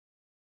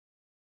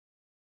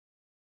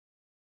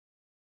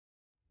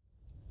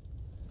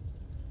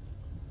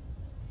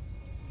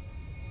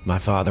My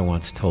father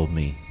once told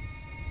me,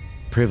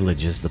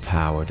 privilege is the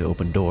power to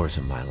open doors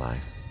in my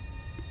life.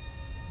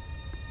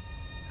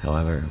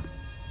 However,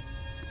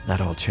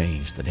 that all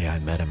changed the day I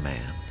met a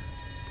man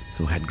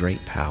who had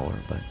great power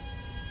but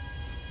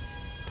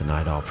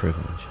denied all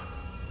privilege.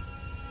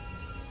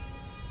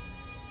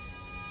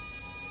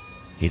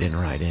 He didn't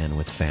ride in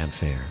with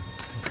fanfare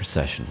and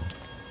processional.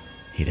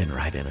 He didn't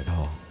ride in at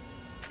all.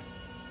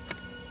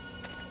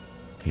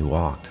 He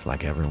walked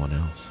like everyone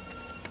else.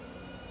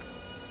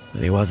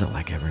 But he wasn't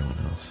like everyone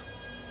else.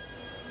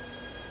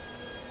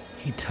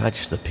 He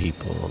touched the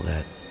people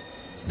that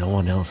no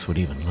one else would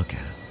even look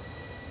at.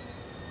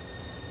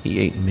 He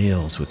ate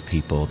meals with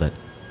people that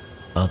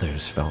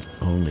others felt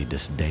only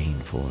disdain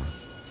for.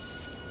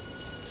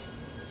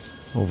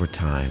 Over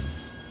time,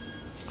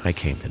 I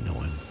came to know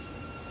him.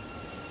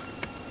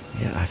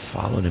 Yet I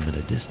followed him at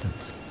a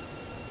distance.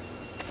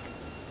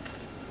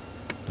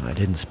 I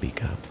didn't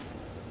speak up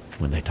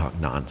when they talked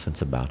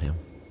nonsense about him.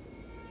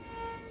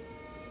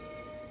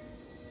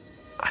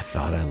 I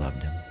thought I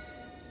loved him,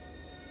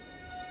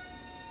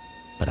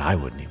 but I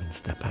wouldn't even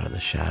step out of the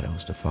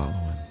shadows to follow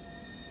him.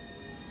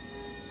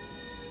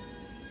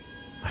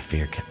 My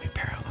fear kept me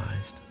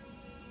paralyzed.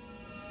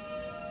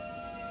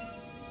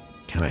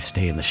 Can I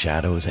stay in the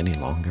shadows any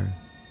longer?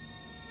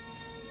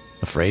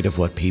 Afraid of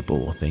what people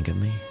will think of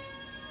me?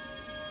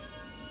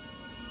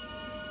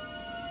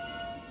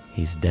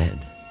 He's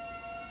dead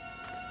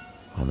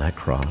on that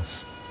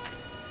cross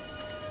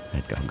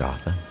at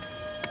Golgotha.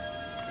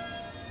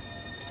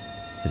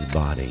 His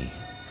body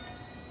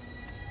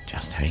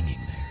just hanging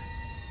there,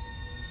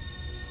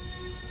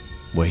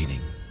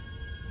 waiting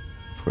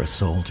for a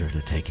soldier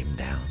to take him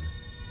down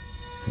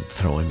and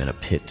throw him in a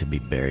pit to be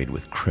buried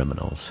with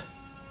criminals.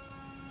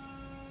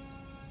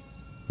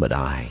 But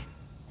I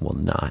will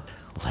not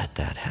let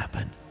that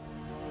happen.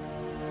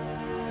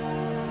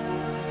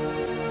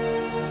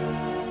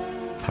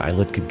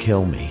 Pilate could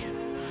kill me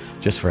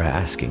just for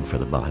asking for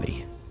the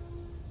body.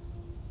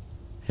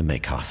 It may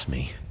cost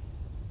me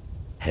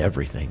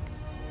everything.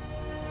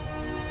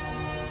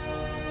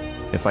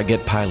 If I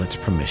get Pilate's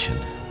permission,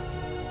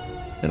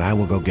 then I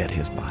will go get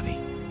his body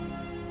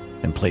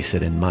and place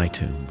it in my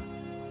tomb.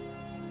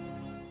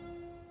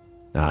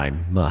 I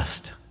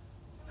must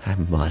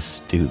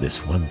do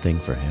this one thing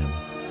for him.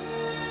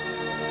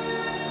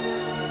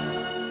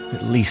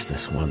 At least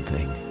this one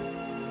thing.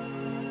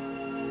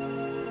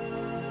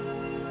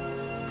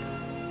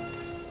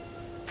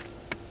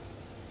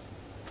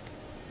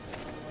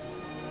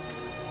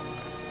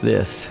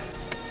 This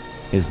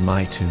is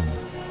my tomb,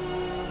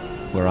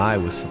 where I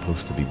was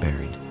supposed to be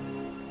buried.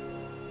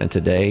 And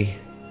today,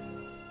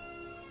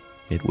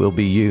 it will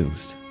be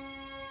used.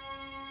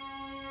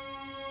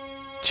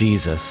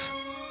 Jesus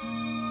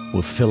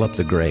will fill up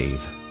the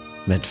grave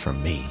meant for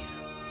me.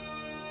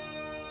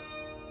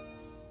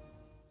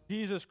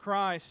 Jesus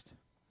Christ,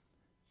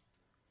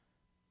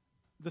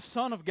 the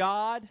Son of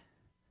God,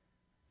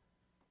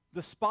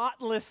 the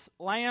spotless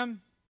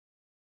Lamb,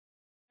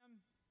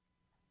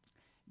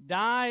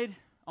 died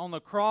on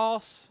the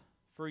cross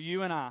for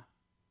you and I.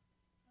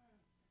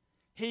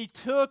 He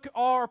took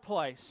our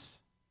place.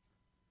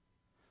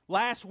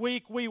 Last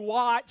week we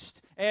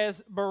watched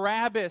as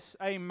Barabbas,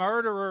 a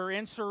murderer,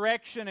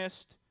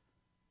 insurrectionist,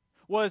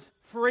 was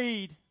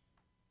freed.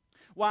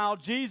 While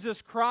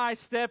Jesus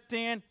Christ stepped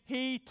in,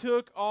 He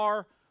took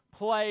our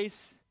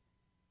place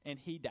and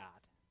He died.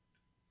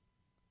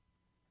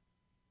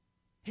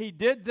 He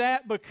did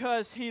that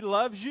because He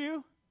loves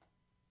you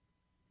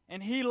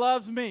and He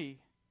loves me.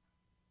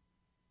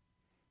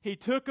 He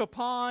took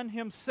upon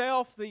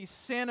Himself the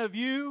sin of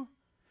you,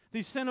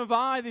 the sin of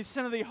I, the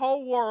sin of the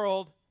whole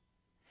world.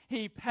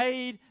 He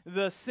paid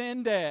the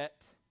sin debt,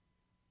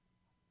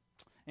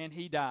 and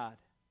He died.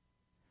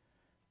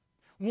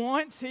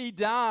 Once He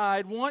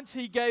died, once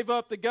He gave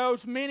up the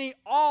ghost, many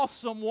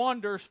awesome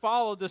wonders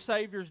followed the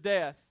Savior's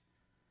death.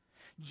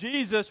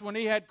 Jesus, when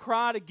He had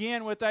cried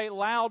again with a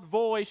loud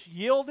voice,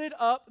 yielded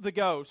up the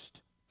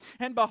ghost.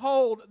 And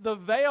behold, the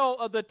veil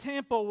of the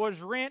temple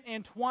was rent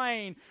in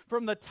twain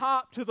from the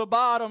top to the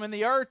bottom, and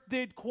the earth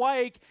did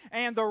quake,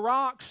 and the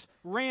rocks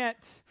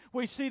rent.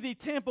 We see the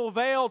temple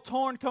veil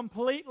torn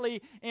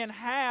completely in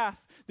half.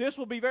 This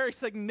will be very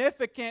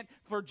significant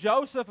for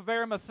Joseph of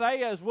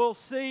Arimathea, as we'll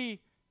see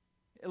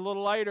a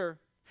little later.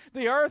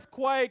 The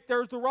earthquake,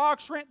 there's the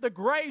rocks rent, the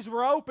graves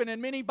were open,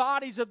 and many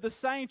bodies of the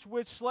saints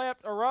which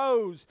slept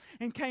arose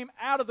and came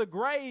out of the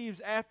graves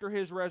after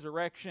His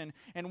resurrection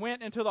and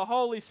went into the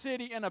holy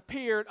city and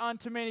appeared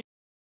unto many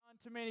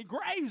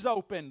graves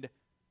opened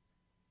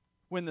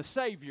when the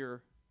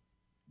Savior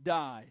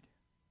died.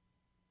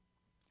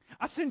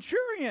 A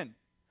centurion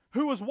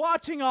who was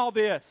watching all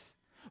this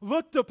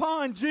looked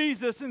upon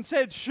Jesus and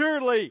said,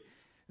 "Surely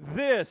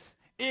this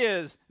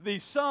is the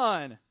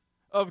Son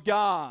of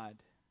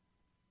God."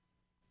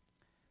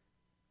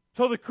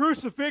 So the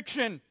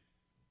crucifixion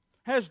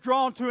has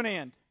drawn to an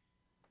end.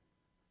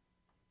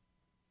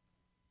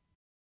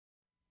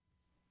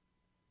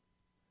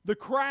 The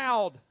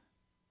crowd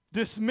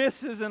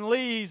dismisses and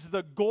leaves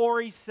the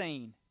gory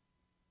scene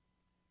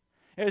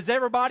as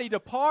everybody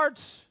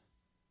departs,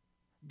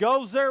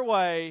 goes their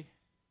way,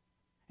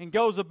 and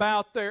goes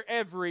about their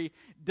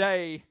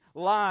everyday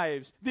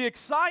lives. The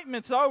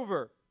excitement's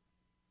over.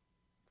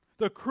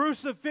 The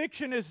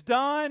crucifixion is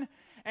done,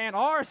 and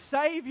our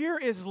Savior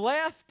is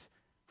left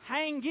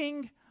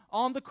hanging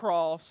on the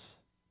cross,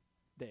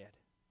 dead.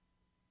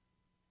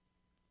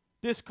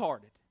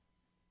 Discarded.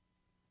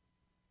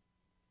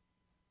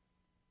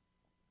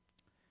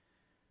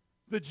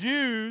 The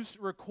Jews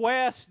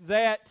request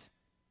that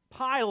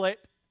Pilate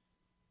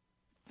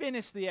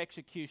finish the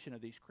execution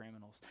of these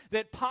criminals.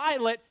 That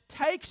Pilate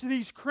takes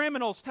these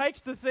criminals,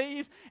 takes the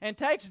thieves, and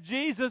takes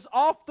Jesus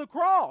off the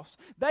cross.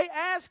 They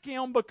ask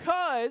him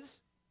because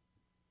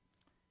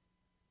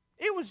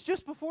it was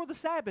just before the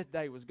Sabbath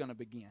day was going to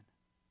begin.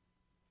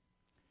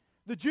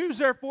 The Jews,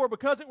 therefore,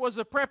 because it was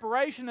a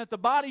preparation that the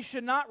body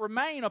should not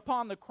remain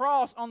upon the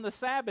cross on the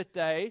Sabbath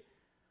day,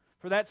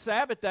 for that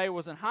Sabbath day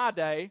was a high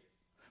day,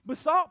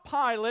 besought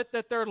Pilate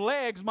that their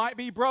legs might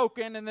be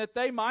broken and that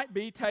they might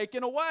be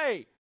taken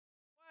away.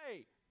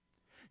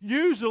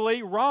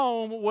 Usually,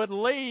 Rome would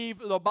leave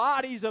the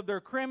bodies of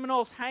their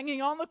criminals hanging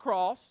on the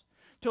cross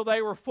till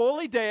they were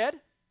fully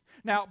dead.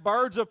 Now,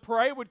 birds of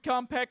prey would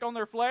come peck on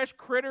their flesh,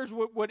 critters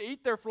would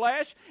eat their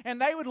flesh,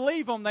 and they would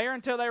leave them there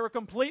until they were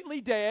completely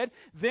dead.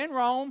 Then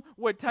Rome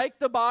would take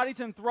the bodies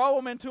and throw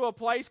them into a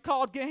place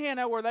called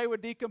Gehenna where they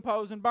would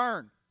decompose and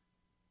burn.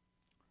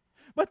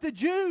 But the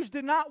Jews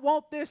did not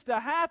want this to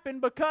happen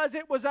because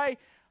it was a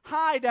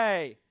high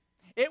day.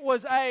 It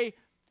was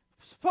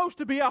supposed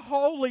to be a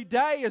holy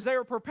day as they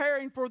were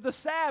preparing for the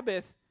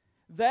Sabbath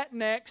that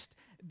next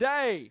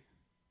day.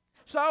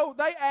 So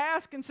they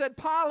asked and said,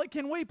 Pilate,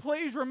 can we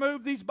please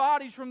remove these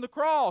bodies from the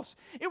cross?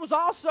 It was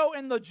also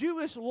in the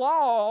Jewish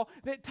law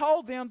that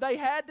told them they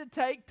had to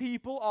take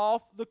people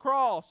off the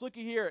cross.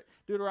 Looky here at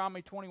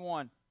Deuteronomy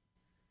 21.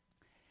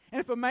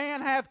 And if a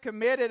man have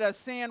committed a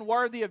sin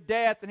worthy of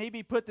death, and he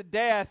be put to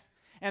death,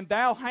 and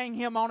thou hang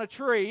him on a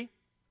tree,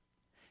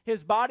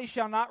 his body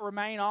shall not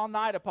remain all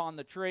night upon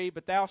the tree,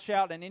 but thou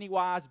shalt in any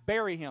wise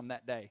bury him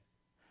that day.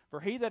 For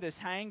he that is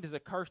hanged is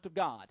accursed of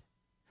God,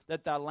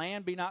 that thy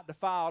land be not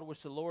defiled,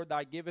 which the Lord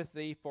thy giveth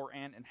thee for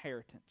an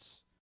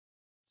inheritance.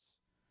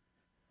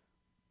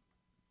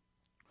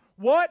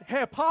 What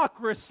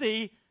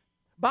hypocrisy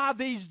by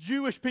these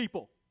Jewish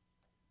people.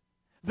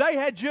 They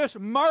had just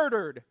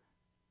murdered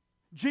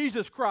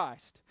Jesus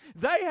Christ.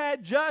 They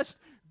had just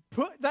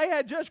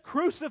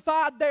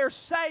crucified their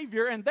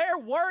Savior, and they're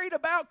worried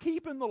about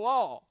keeping the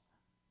law.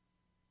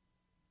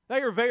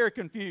 They are very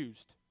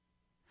confused.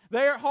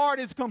 Their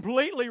heart is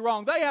completely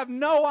wrong. They have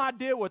no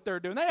idea what they're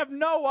doing. They have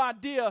no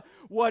idea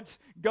what's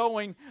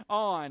going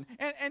on.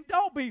 And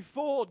don't be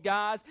fooled,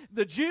 guys.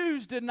 The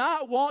Jews did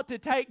not want to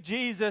take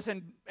Jesus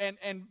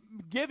and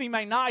give him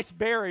a nice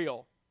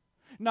burial.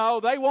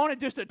 No, they wanted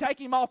just to take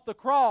him off the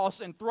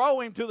cross and throw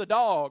him to the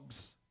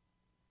dogs.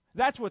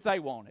 That's what they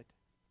wanted.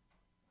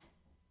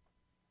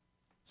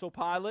 So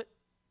Pilate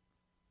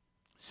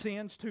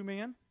sends two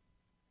men.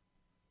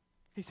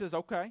 He says,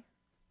 okay.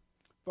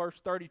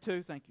 Verse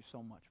 32, thank you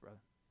so much, brother.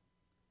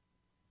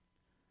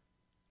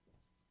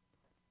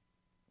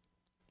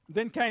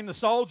 Then came the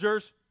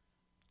soldiers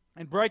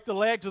and brake the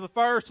legs of the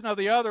first and of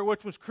the other,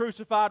 which was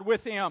crucified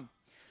with him.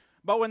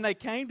 But when they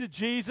came to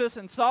Jesus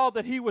and saw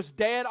that he was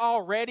dead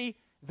already,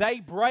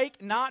 they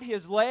brake not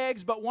his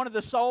legs, but one of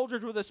the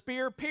soldiers with a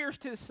spear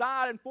pierced his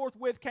side, and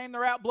forthwith came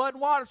there out blood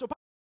and water. So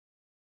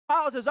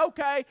Pilate says,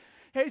 okay,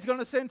 he's going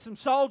to send some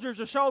soldiers.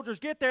 The soldiers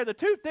get there. The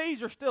two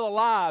thieves are still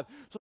alive.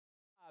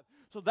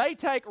 So they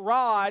take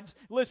rods,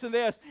 listen to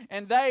this,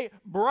 and they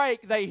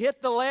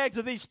hit the legs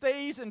of these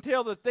thieves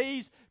until the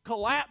thieves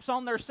collapse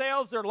on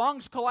themselves, their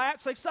lungs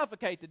collapse, they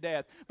suffocate to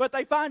death. But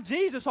they find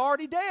Jesus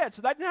already dead,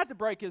 so they didn't have to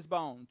break his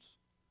bones.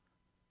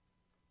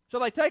 So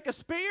they take a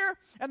spear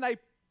and they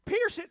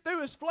pierce it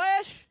through his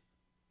flesh,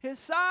 his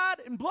side,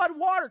 and blood and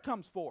water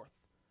comes forth.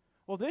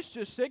 Well, this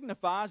just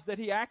signifies that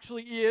he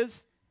actually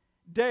is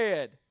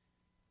dead.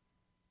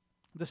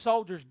 The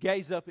soldiers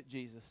gaze up at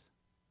Jesus.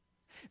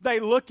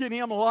 They look at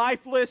him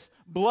lifeless,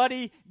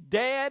 bloody,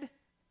 dead,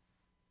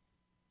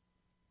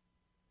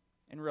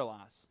 and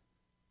realize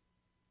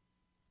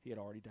he had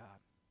already died.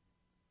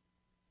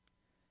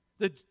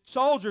 The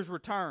soldiers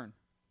return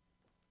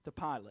to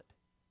Pilate.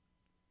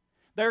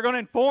 They're going to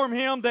inform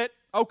him that,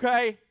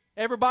 okay,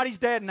 everybody's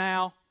dead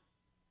now.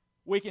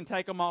 We can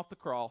take them off the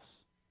cross,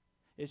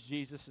 as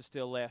Jesus is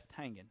still left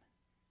hanging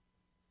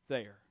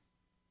there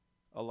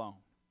alone.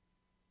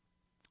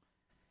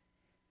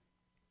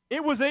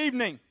 It was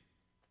evening.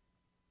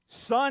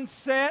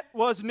 Sunset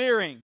was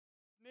nearing.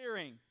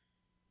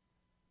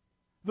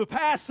 The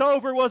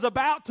Passover was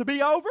about to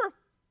be over,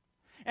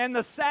 and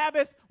the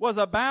Sabbath was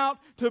about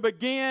to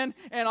begin,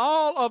 and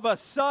all of a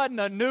sudden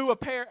a new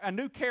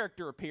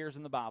character appears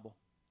in the Bible.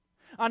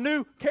 A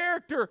new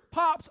character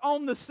pops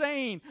on the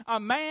scene, a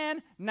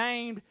man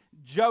named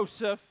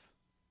Joseph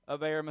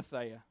of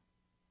Arimathea.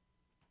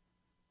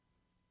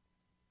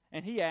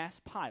 And he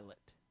asked Pilate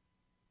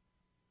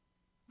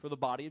for the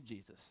body of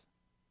Jesus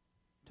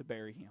to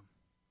bury him.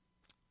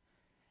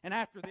 And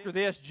after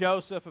this,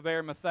 Joseph of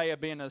Arimathea,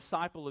 being a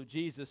disciple of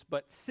Jesus,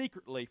 but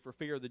secretly for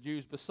fear of the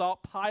Jews,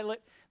 besought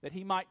Pilate that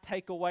he might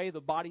take away the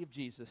body of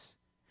Jesus.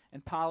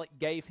 And Pilate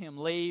gave him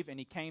leave, and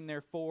he came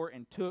therefore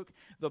and took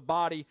the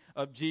body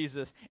of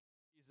Jesus.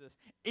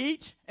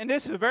 And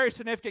this is very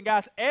significant,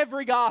 guys,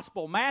 every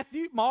gospel,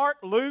 Matthew, Mark,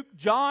 Luke,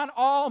 John,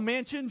 all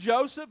mention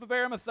Joseph of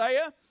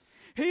Arimathea.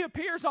 He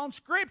appears on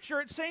Scripture,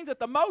 it seems, at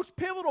the most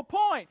pivotal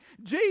point.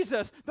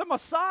 Jesus, the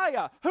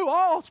Messiah, who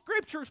all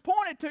Scriptures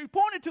pointed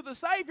to the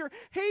Savior,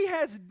 He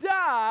has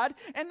died,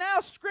 and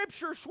now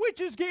Scripture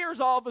switches gears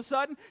all of a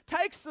sudden,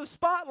 takes the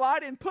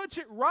spotlight and puts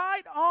it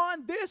right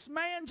on this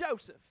man,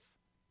 Joseph,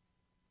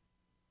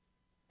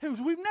 who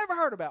we've never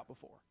heard about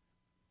before,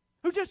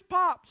 who just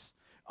pops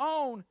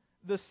on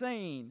the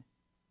scene.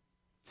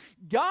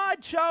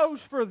 God chose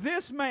for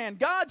this man,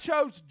 God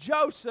chose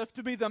Joseph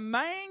to be the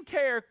main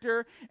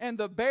character in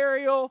the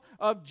burial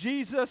of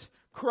Jesus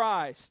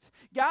Christ.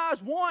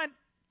 Guys, one,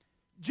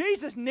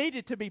 Jesus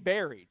needed to be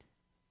buried.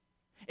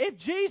 If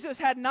Jesus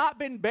had not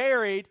been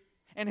buried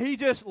and He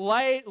just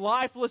lay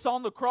lifeless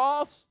on the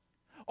cross,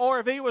 or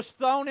if He was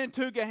thrown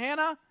into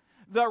Gehenna,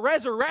 the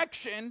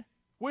resurrection,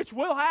 which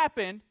will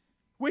happen,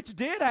 which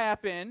did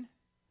happen,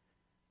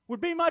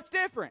 would be much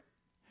different.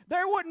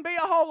 There wouldn't be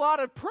a whole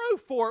lot of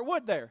proof for it,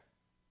 would there?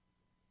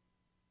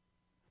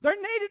 There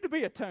needed to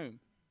be a tomb.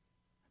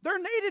 There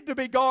needed to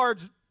be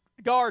guards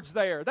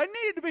there. There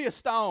needed to be a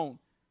stone.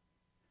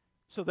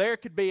 So there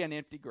could be an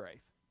empty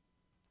grave.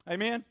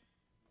 Amen?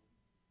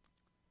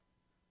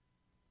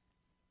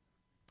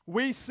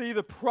 We see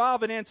the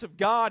providence of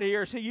God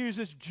here as He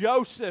uses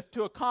Joseph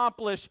to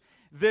accomplish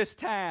this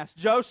task.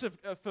 Joseph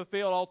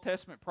fulfilled Old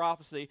Testament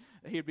prophecy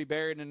that he'd be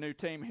buried in a new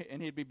tomb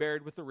and he'd be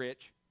buried with the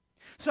rich.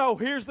 So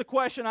here's the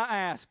question I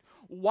ask.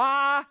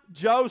 Why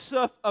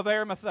Joseph of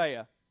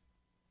Arimathea?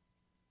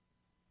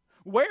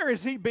 Where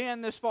has he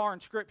been this far in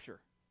Scripture?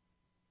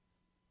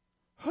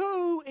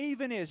 Who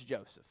even is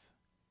Joseph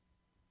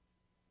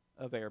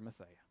of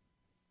Arimathea?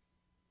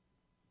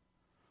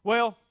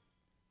 Well,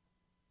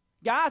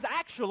 guys,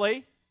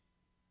 actually,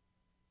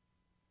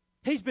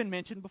 he's been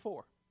mentioned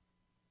before,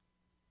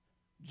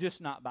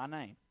 just not by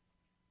name.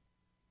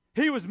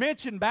 He was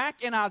mentioned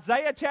back in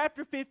Isaiah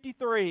chapter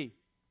 53.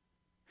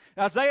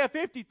 Isaiah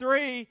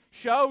 53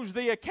 shows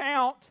the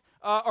account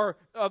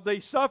of the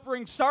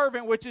suffering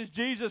servant, which is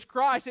Jesus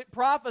Christ. It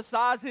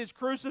prophesies His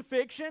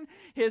crucifixion,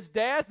 His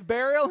death,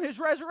 burial, His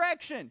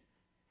resurrection.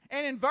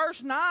 And in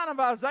verse 9 of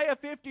Isaiah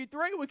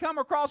 53, we come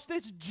across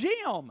this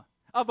gem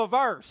of a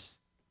verse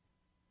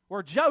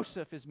where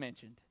Joseph is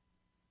mentioned,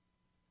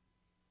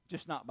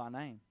 just not by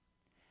name.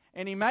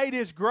 And he made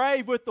his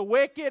grave with the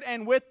wicked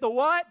and with the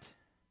what?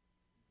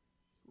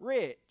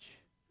 Rich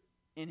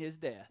in his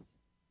death.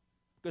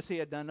 Because he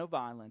had done no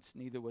violence,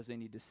 neither was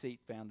any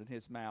deceit found in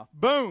his mouth.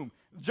 Boom!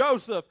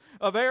 Joseph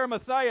of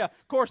Arimathea.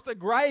 Of course, the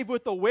grave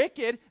with the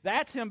wicked,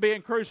 that's him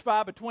being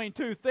crucified between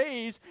two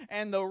thieves.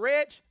 And the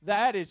rich,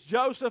 that is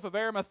Joseph of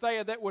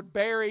Arimathea that would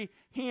bury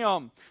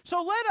him.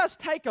 So let us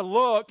take a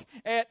look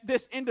at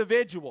this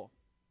individual.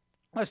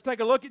 Let's take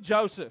a look at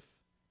Joseph,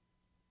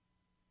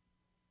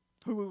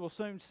 who we will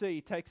soon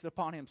see takes it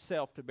upon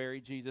himself to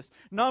bury Jesus.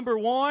 Number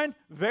one,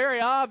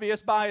 very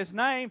obvious by his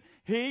name,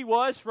 he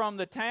was from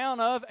the town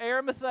of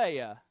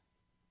Arimathea.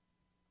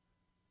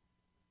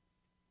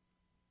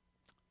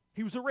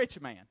 He was a rich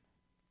man.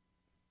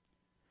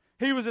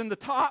 He was in the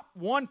top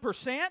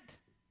 1%.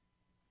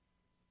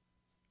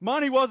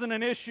 Money wasn't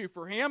an issue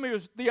for him. He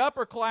was the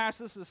upper class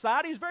of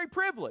society. He was very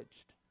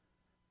privileged.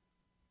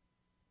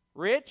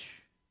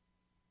 Rich.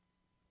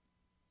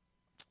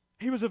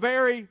 He was a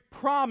very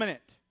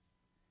prominent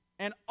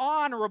an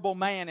honorable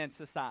man in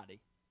society,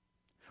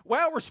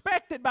 well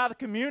respected by the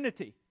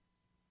community.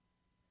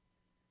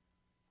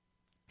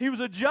 He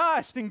was a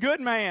just and good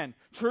man.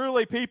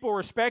 Truly, people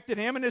respected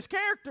him and his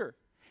character.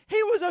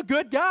 He was a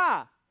good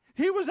guy.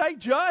 He was a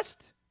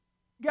just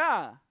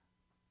guy.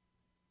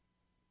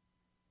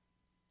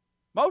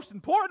 Most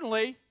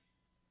importantly,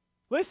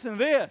 listen to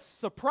this.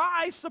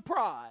 Surprise,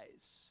 surprise.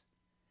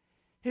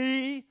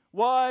 He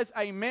was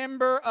a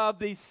member of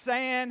the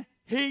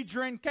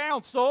Sanhedrin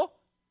Council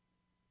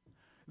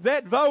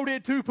that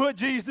voted to put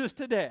Jesus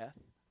to death.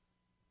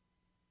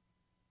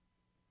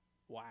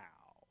 Wow.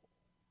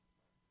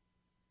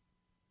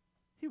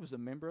 He was a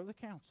member of the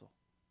council.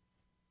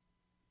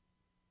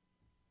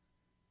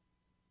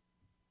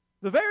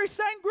 The very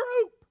same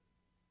group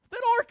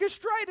that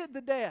orchestrated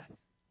the death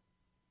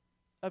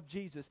of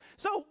Jesus.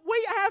 So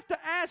we have to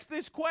ask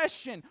this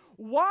question.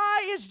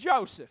 Why is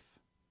Joseph,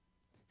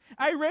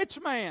 a rich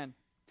man,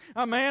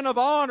 a man of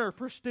honor,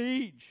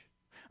 prestige,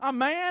 a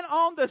man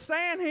on the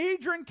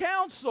Sanhedrin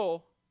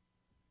Council,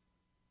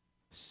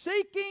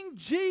 seeking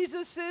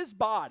Jesus'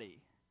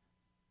 body?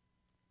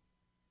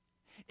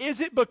 Is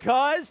it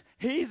because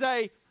he's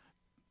a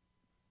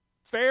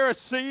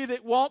Pharisee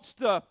that wants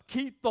to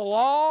keep the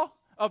law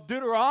of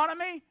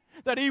Deuteronomy?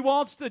 That he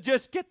wants to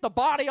just get the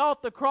body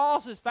off the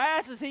cross as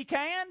fast as he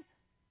can?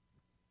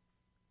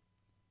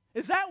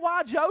 Is that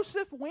why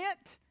Joseph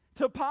went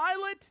to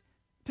Pilate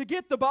to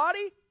get the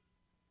body?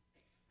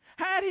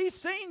 Had he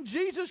seen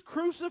Jesus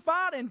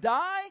crucified and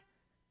die?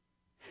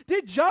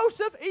 Did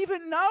Joseph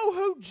even know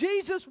who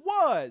Jesus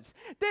was?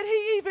 Did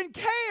he even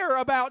care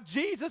about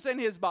Jesus and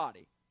his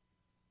body?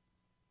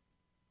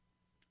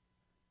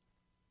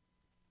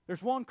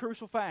 There's one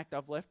crucial fact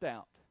I've left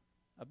out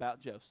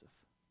about Joseph.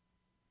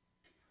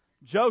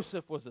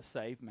 Joseph was a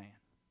saved man.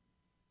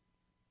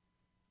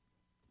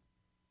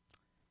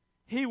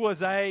 He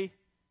was a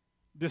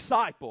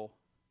disciple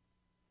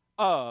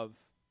of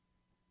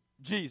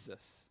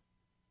Jesus.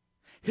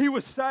 He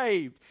was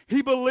saved.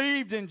 He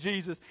believed in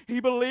Jesus. He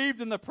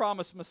believed in the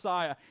promised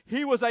Messiah.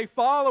 He was a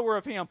follower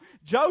of Him.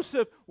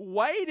 Joseph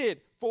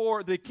waited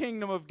for the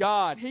kingdom of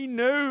God. He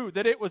knew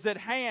that it was at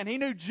hand. He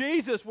knew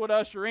Jesus would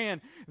usher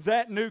in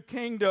that new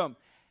kingdom.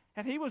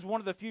 And he was one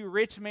of the few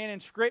rich men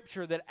in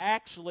Scripture that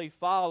actually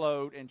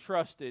followed and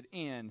trusted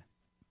in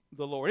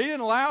the Lord. He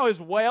didn't allow his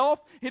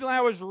wealth, he didn't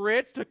allow his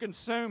rich to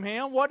consume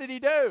him. What did he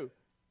do?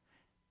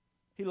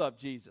 He loved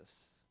Jesus.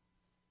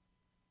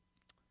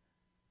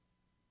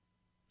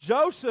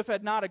 Joseph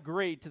had not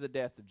agreed to the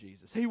death of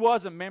Jesus. He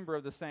was a member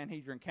of the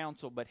Sanhedrin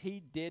Council, but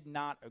he did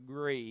not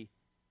agree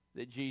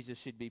that Jesus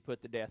should be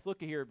put to death. Look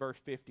here at verse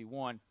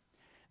 51.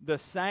 The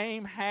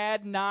same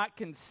had not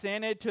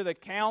consented to the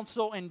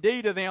council,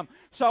 indeed of them.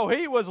 So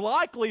he was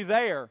likely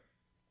there.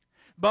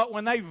 But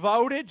when they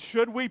voted,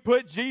 should we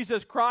put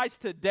Jesus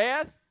Christ to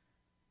death?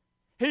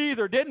 He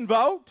either didn't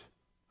vote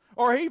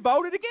or he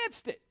voted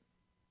against it.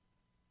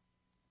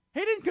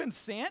 He didn't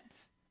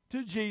consent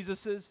to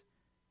Jesus'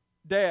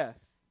 death.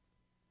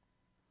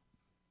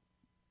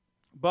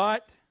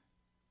 But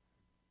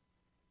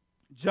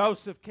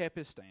Joseph kept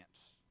his stance.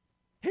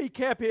 He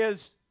kept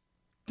his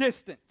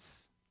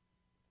distance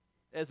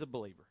as a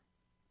believer.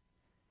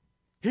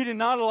 He did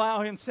not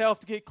allow himself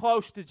to get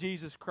close to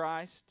Jesus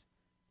Christ.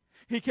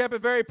 He kept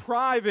it very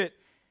private.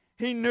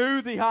 He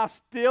knew the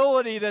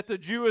hostility that the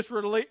Jewish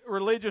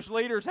religious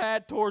leaders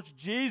had towards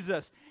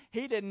Jesus.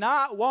 He did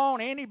not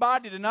want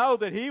anybody to know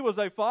that he was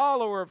a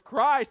follower of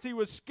Christ. He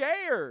was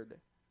scared.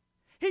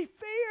 He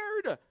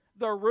feared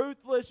the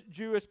ruthless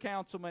Jewish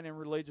councilmen and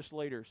religious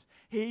leaders.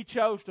 He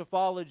chose to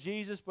follow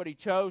Jesus, but he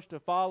chose to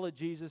follow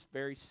Jesus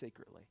very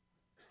secretly.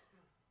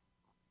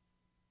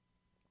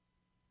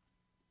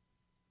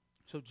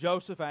 So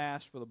Joseph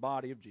asked for the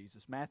body of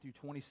Jesus. Matthew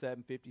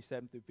 27,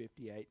 57 through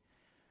 58.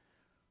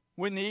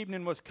 When the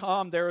evening was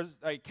come, there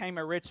came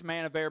a rich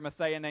man of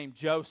Arimathea named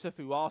Joseph,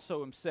 who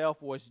also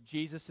himself was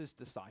Jesus'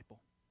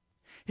 disciple.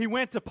 He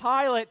went to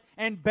Pilate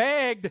and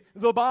begged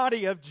the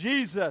body of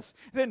Jesus.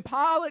 Then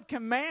Pilate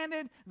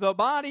commanded the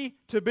body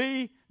to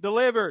be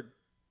delivered.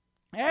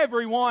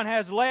 Everyone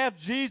has left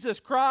Jesus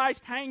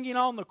Christ hanging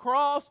on the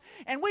cross,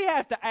 and we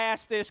have to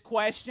ask this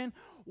question: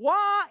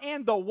 why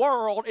in the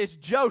world is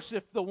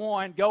Joseph the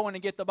one going to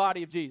get the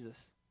body of Jesus?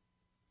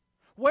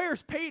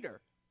 Where's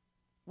Peter?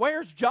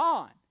 Where's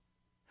John?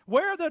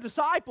 Where are the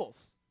disciples?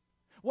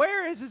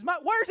 Where is his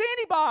mother? Where's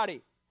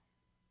anybody?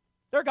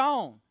 They're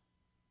gone.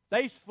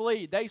 They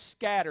fled. They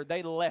scattered.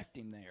 They left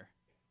him there.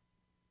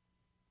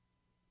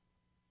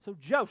 So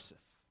Joseph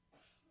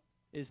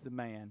is the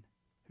man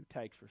who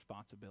takes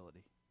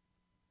responsibility.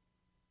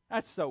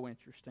 That's so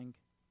interesting.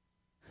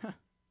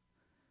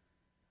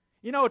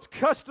 You know, it's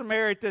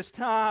customary at this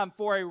time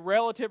for a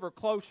relative or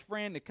close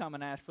friend to come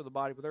and ask for the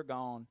body, but they're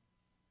gone.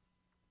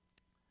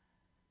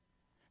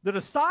 The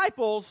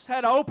disciples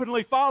had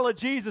openly followed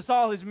Jesus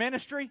all his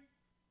ministry,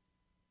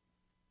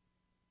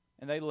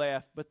 and they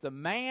left. But the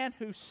man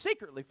who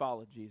secretly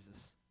followed Jesus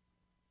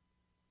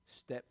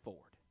stepped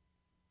forward.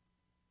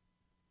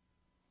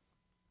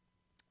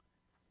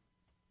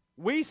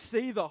 We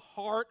see the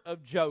heart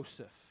of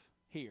Joseph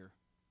here.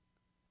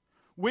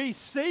 We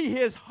see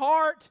his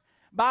heart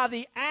by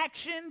the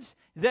actions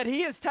that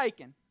he has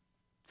taken.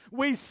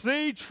 We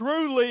see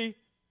truly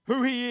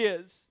who he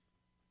is.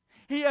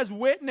 He has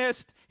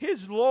witnessed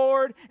his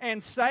Lord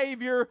and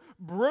Savior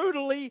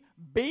brutally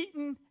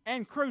beaten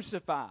and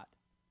crucified.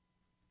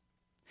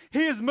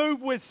 He is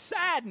moved with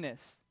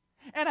sadness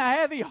and a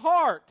heavy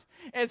heart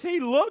as he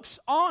looks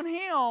on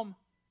him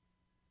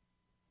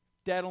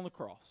dead on the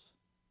cross.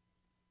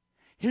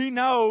 He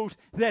knows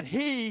that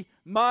he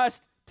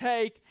must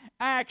take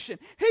action.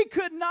 He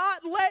could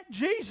not let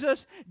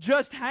Jesus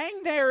just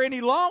hang there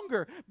any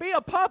longer, be a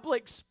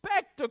public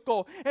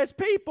spectacle as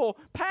people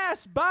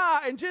passed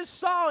by and just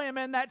saw him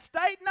in that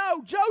state.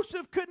 No,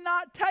 Joseph could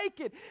not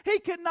take it. He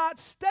could not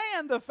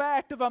stand the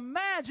fact of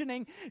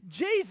imagining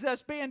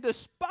Jesus being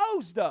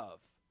disposed of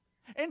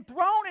and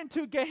thrown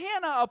into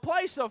Gehenna, a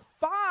place of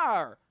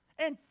fire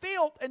and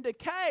filth and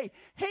decay.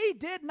 He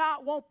did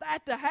not want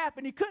that to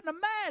happen. He couldn't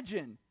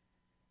imagine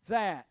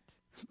that.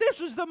 This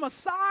was the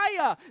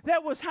Messiah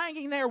that was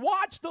hanging there.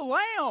 Watch the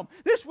Lamb.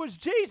 This was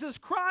Jesus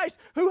Christ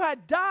who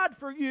had died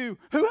for you,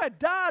 who had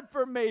died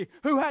for me,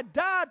 who had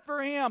died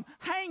for him,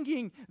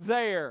 hanging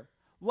there,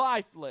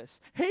 lifeless.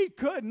 He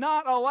could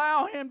not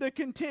allow him to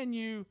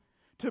continue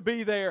to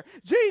be there.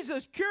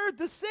 Jesus cured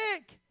the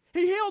sick.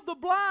 He healed the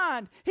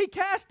blind. He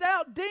cast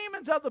out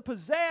demons of the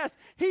possessed.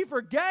 He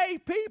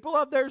forgave people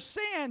of their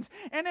sins.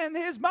 And in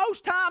his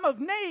most time of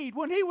need,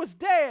 when he was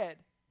dead,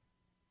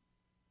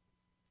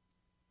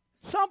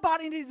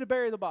 somebody needed to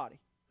bury the body.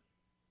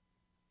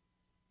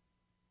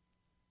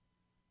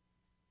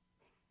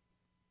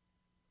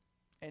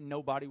 And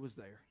nobody was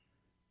there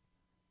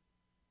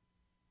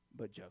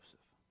but Joseph.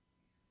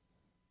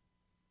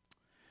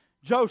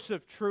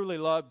 Joseph truly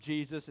loved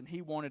Jesus, and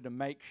he wanted to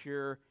make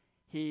sure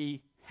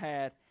he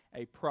had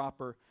a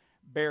proper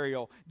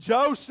burial.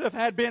 Joseph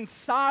had been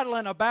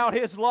silent about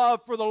his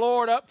love for the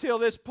Lord up till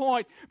this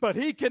point, but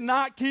he could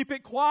not keep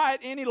it quiet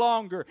any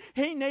longer.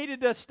 He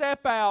needed to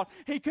step out.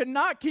 He could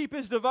not keep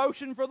his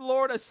devotion for the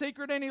Lord a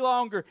secret any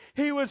longer.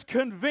 He was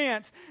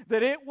convinced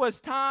that it was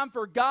time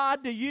for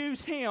God to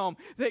use him,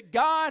 that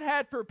God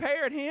had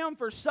prepared him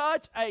for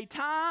such a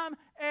time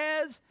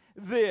as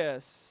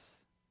this.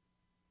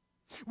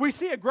 We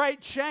see a great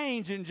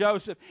change in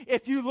Joseph.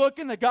 If you look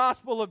in the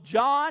Gospel of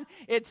John,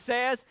 it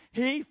says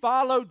he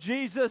followed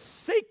Jesus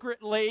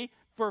secretly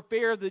for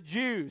fear of the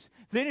Jews.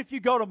 Then if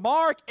you go to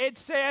Mark, it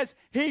says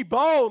he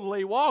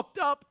boldly walked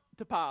up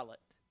to Pilate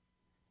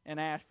and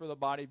asked for the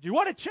body of Jesus.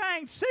 What a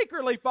change,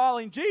 secretly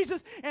following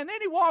Jesus, and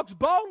then he walks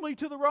boldly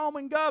to the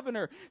Roman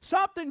governor.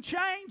 Something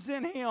changed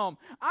in him.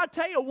 I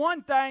tell you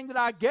one thing that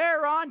I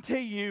guarantee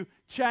you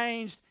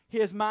changed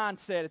his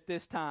mindset at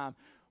this time.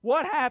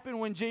 What happened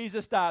when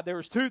Jesus died? There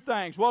was two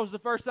things. What was the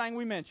first thing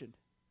we mentioned?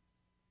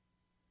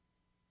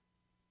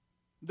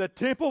 The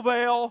temple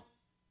veil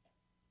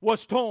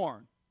was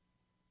torn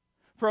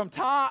from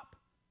top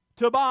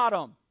to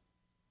bottom.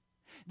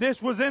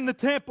 This was in the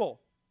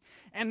temple.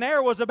 And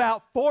there was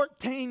about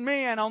 14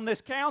 men on this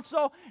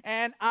council,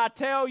 and I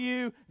tell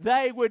you,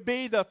 they would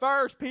be the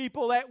first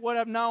people that would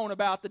have known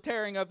about the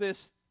tearing of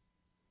this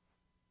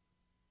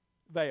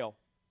veil.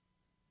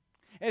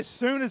 As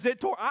soon as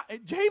it tore,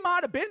 he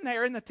might have been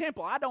there in the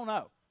temple. I don't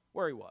know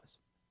where he was.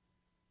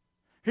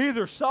 He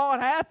either saw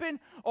it happen,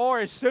 or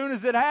as soon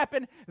as it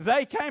happened,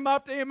 they came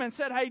up to him and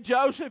said, "Hey,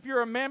 Joseph,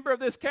 you're a member of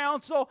this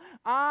council.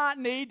 I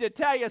need to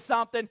tell you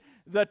something.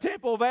 The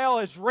temple veil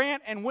is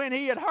rent." And when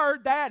he had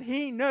heard that,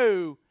 he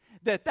knew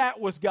that that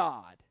was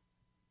God.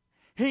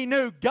 He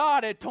knew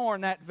God had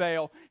torn that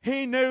veil.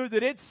 He knew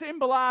that it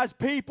symbolized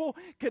people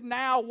could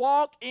now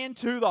walk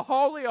into the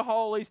Holy of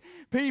Holies.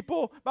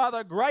 People, by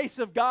the grace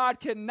of God,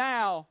 can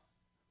now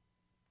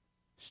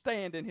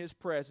stand in His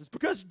presence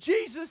because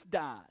Jesus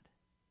died.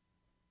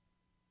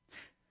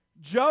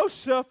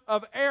 Joseph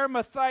of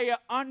Arimathea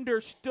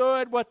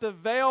understood what the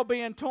veil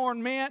being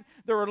torn meant.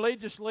 The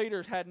religious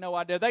leaders had no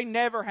idea. They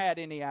never had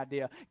any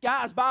idea.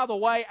 Guys, by the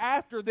way,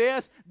 after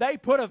this, they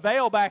put a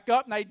veil back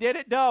up and they did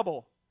it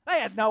double. They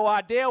had no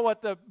idea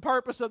what the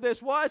purpose of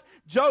this was.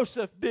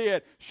 Joseph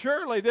did.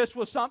 Surely this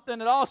was something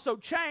that also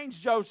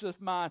changed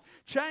Joseph's mind,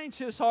 changed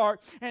his heart,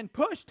 and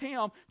pushed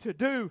him to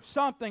do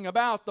something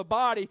about the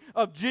body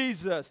of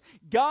Jesus.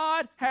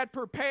 God had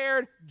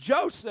prepared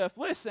Joseph,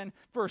 listen,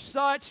 for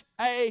such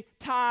a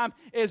time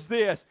as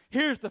this.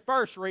 Here's the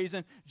first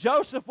reason.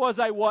 Joseph was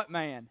a what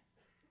man?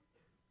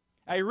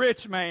 A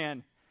rich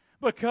man.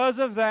 Because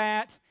of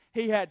that,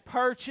 he had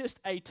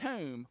purchased a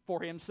tomb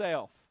for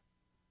himself.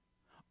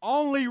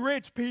 Only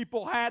rich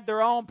people had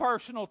their own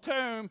personal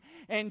tomb,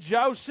 and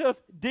Joseph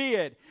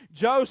did.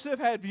 Joseph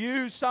had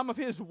used some of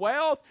his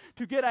wealth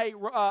to get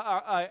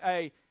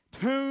a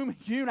tomb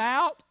hewn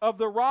out of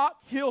the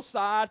rock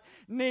hillside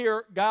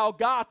near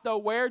Golgotha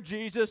where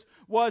Jesus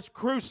was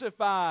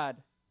crucified.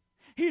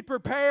 He'd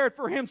prepared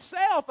for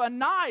himself a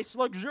nice,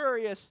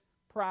 luxurious,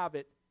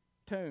 private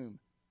tomb.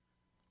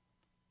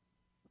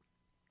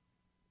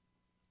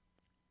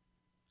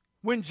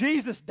 When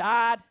Jesus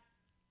died,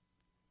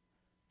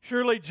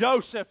 surely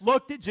Joseph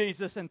looked at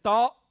Jesus and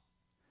thought,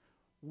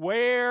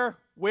 where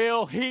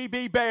will he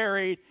be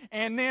buried?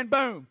 And then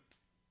boom,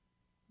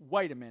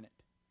 wait a minute.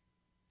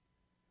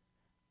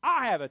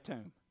 I have a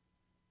tomb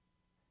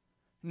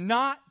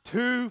not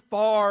too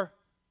far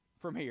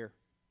from here.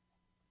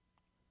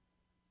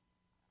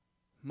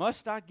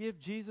 Must I give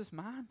Jesus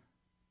mine?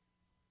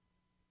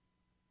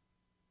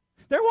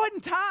 There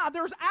wasn't time.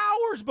 There was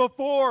hours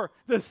before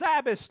the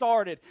Sabbath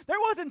started. There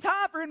wasn't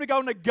time for him to go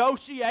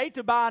negotiate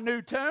to buy a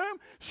new tomb.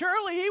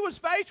 Surely he was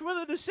faced with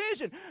a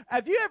decision.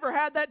 Have you ever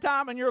had that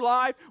time in your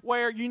life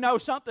where you know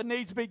something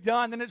needs to be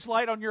done, then it's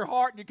laid on your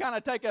heart, and you kind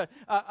of take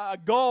a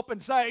gulp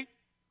and say,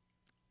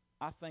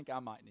 I think I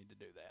might need to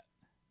do that?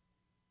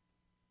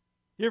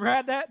 You ever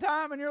had that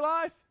time in your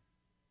life?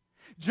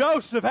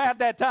 Joseph had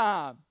that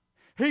time.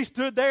 He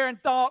stood there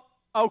and thought,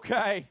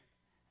 okay,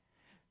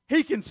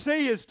 he can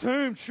see his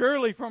tomb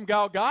surely from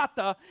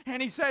Golgotha,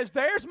 and he says,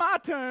 there's my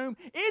tomb.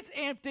 It's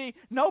empty.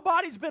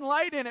 Nobody's been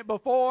laid in it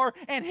before,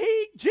 and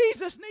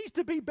Jesus needs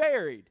to be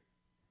buried.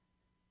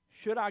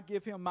 Should I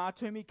give him my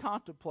tomb? He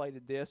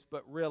contemplated this,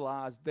 but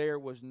realized there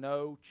was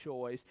no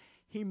choice.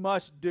 He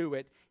must do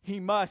it. He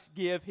must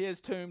give his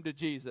tomb to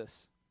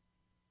Jesus.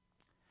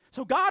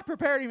 So God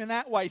prepared him in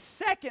that way.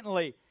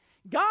 Secondly,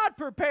 God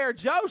prepared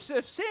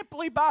Joseph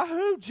simply by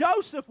who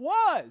Joseph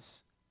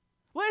was.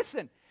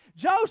 Listen,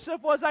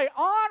 Joseph was an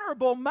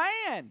honorable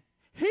man.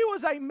 He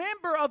was a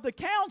member of the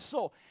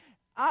council.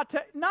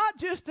 Not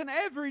just an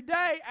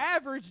everyday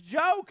average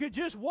Joe could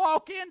just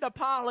walk into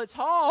Pilate's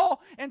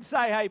hall and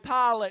say, "Hey,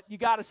 Pilate, you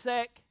got a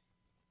sec?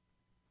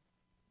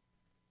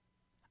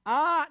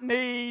 I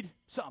need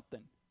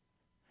something."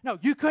 No,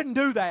 you couldn't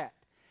do that.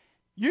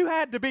 You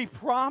had to be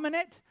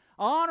prominent,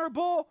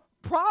 honorable,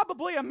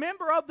 probably a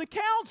member of the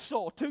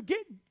council to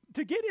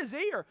get his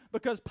ear,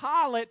 because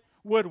Pilate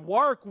would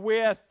work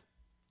with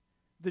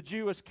the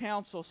Jewish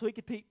council so he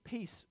could keep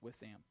peace with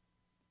them.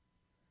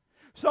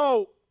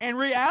 So, in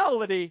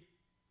reality,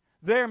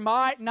 there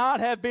might not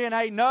have been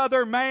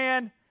another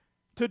man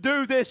to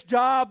do this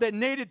job that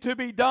needed to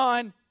be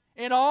done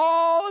in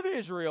all of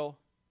Israel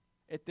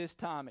at this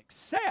time,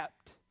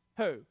 except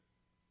who?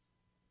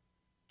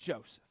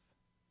 Joseph.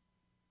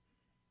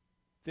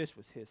 This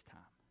was his time.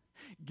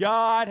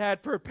 God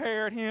had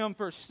prepared him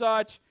for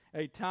such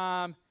a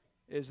time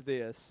as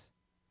this.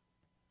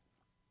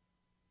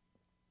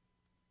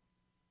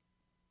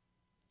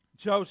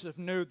 Joseph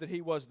knew that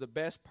he was the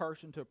best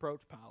person to approach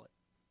Pilate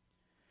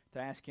to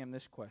ask him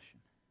this question.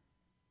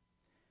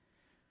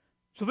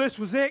 So this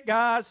was it,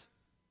 guys.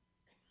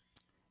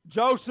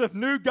 Joseph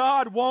knew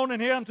God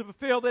wanted him to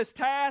fulfill this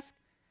task.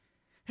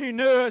 He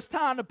knew it was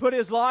time to put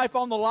his life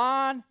on the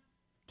line,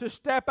 to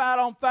step out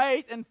on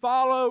faith and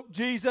follow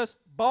Jesus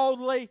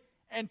boldly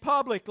and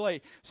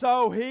publicly.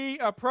 So he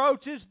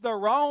approaches the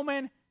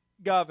Roman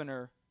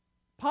governor,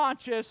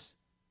 Pontius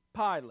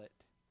Pilate.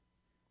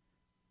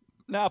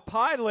 Now,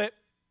 Pilate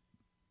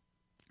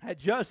had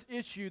just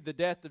issued the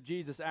death of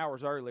Jesus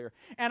hours earlier.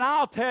 And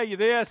I'll tell you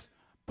this,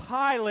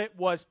 Pilate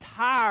was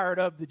tired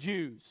of the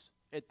Jews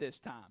at this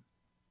time.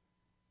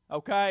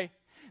 Okay?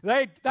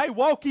 They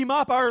woke him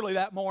up early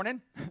that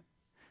morning.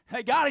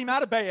 They got him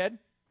out of bed.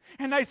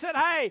 And they said,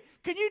 "Hey,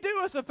 can you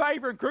do us a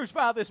favor and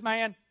crucify this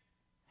man?"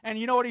 And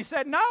you know what he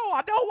said? "No,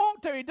 I don't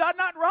want to. He done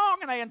nothing wrong."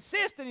 And they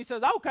insist, and he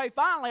says, "Okay,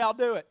 finally, I'll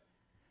do it."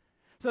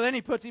 So then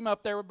he puts him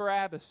up there with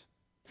Barabbas.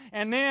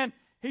 And then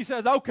he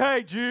says,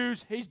 "Okay,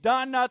 Jews, he's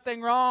done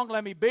nothing wrong.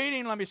 Let me beat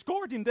him, let me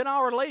scourge him, then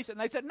I'll release it."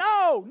 And they said,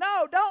 No,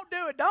 don't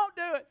do it, don't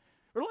do it.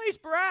 Release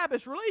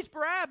Barabbas, release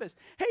Barabbas.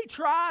 He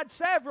tried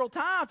several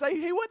times. They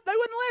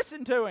wouldn't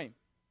listen to him.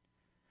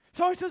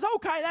 So he says,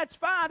 "Okay, that's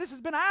fine. This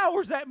has been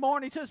hours that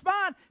morning." He says,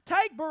 "Fine,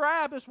 take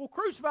Barabbas. We'll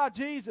crucify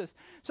Jesus."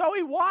 So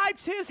he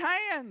wipes his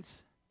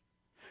hands.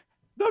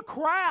 The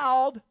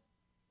crowd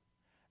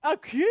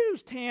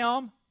accused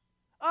him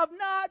of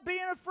not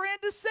being a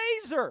friend to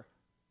Caesar.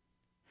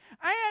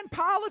 And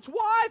Pilate's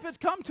wife has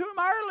come to him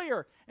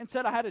earlier and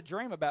said, "I had a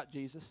dream about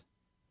Jesus.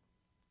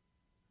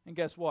 And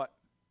guess what?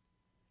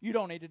 You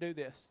don't need to do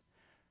this."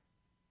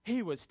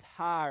 He was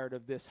tired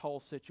of this whole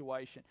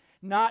situation.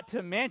 Not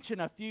to mention,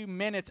 a few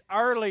minutes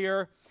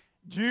earlier,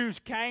 Jews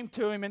came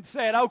to him and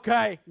said,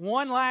 "Okay,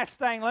 one last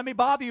thing. Let me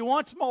bother you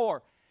once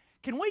more.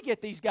 Can we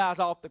get these guys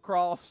off the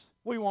cross?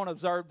 We won't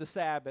observe the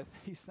Sabbath."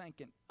 He's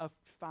thinking,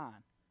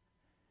 "Fine."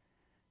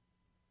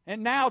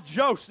 And now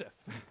Joseph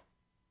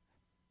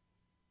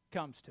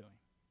comes to him.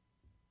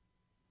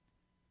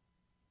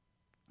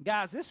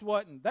 Guys,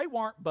 they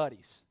weren't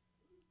buddies.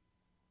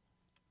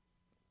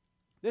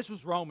 This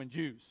was Roman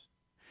Jews.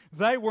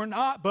 They were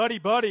not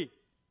buddy-buddy.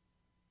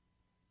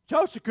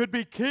 Joseph could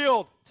be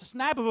killed. It's a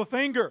snap of a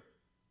finger.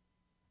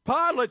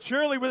 Pilate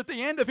surely was at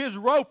the end of his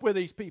rope with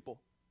these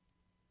people.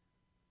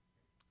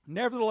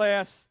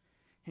 Nevertheless,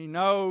 he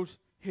knows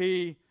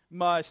he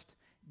must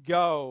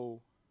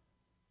go.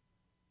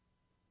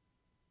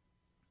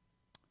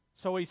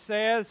 So he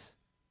says,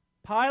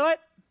 "Pilate,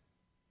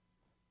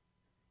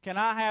 can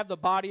I have the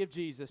body of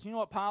Jesus?" You know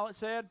what Pilate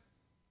said?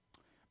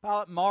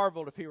 Pilate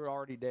marveled if he were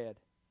already dead.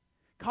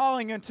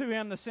 Calling unto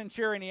him the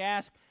centurion, he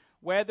asked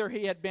whether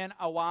he had been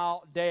a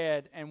while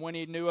dead. And when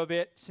he knew of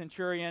it, the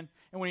centurion,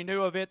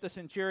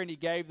 he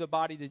gave the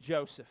body to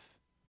Joseph.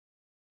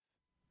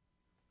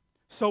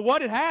 So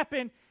what had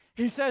happened,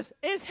 he says,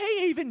 "Is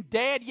he even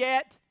dead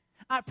yet?"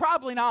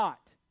 Probably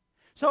not.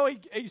 So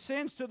he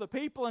sends to the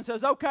people and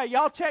says, "Okay,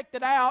 y'all checked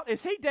it out.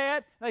 Is he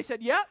dead?" They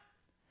said, "Yep."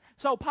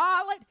 So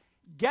Pilate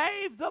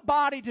gave the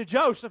body to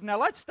Joseph. Now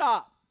let's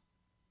stop.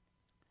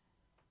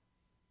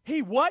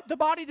 He what the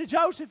body to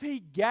Joseph? He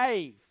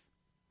gave.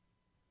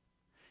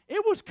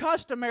 It was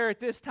customary at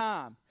this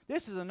time.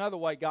 This is another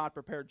way God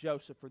prepared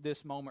Joseph for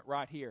this moment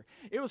right here.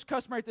 It was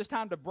customary at this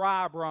time to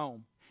bribe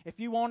Rome. If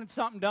you wanted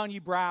something done,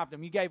 you bribed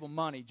them. You gave them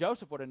money.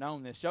 Joseph would have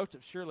known this.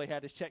 Joseph surely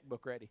had his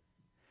checkbook ready.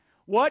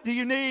 "What do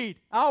you need?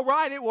 I'll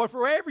write it. Well,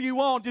 for whatever you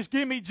want, just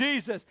give me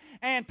Jesus."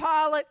 And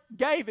Pilate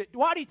gave it.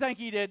 Why do you think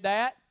he did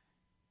that?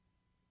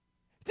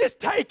 Just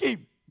take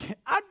him.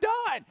 I'm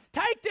done.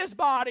 Take this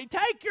body,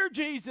 take your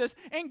Jesus,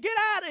 and get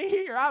out of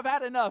here. I've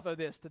had enough of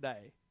this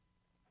today.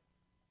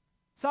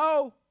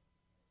 So,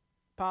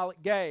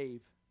 Pilate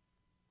gave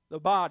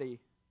the body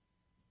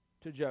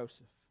to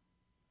Joseph.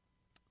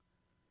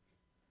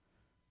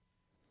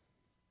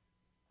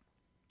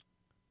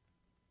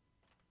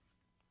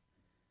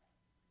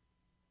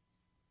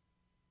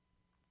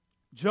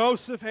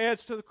 Joseph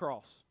heads to the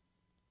cross.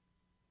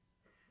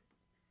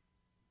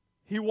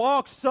 He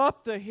walks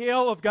up the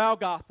hill of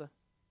Golgotha.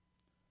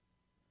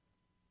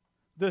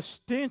 The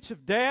stench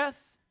of death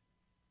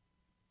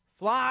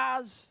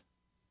flies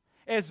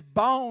as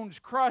bones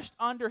crushed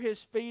under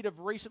his feet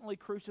of recently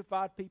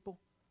crucified people,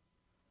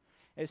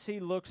 as he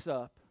looks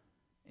up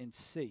and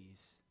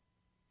sees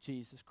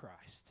Jesus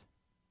Christ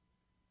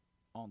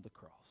on the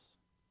cross.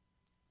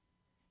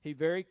 He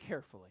very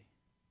carefully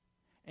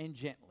and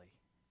gently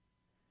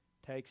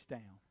takes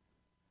down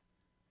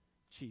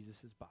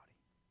Jesus' body.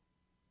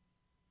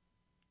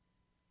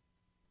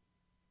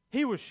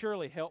 He was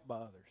surely helped by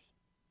others.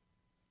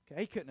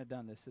 Okay, he couldn't have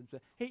done this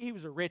himself. He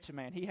was a rich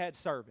man. He had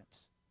servants.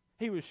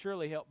 He was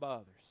surely helped by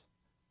others.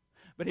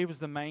 But he was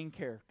the main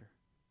character.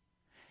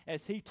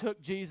 As he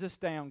took Jesus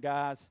down,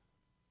 guys,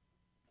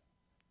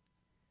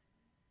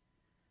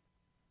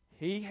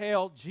 he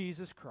held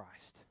Jesus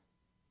Christ.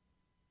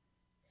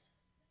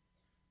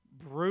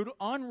 Brutal,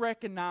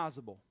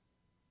 unrecognizable,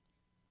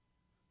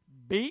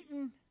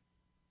 beaten,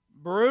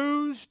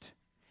 bruised,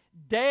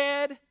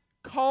 dead,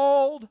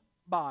 cold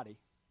body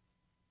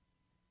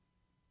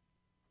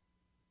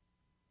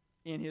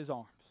in his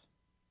arms.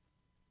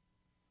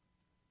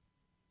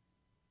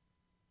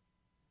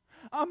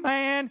 A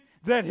man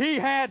that he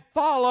had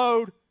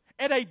followed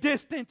at a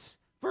distance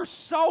for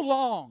so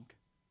long.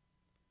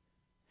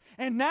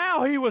 And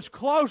now he was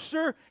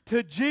closer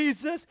to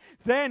Jesus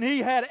than he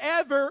had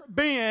ever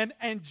been,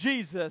 and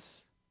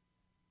Jesus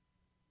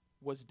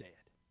was dead.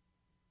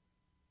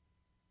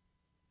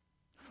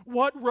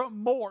 What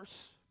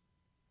remorse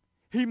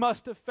he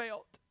must have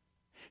felt.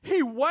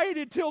 He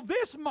waited till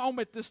this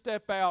moment to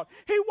step out.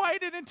 He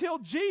waited until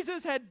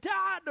Jesus had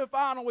died to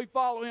finally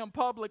follow him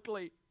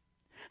publicly.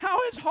 How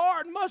his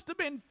heart must have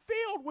been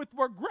filled with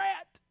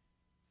regret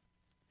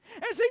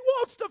as he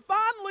wants to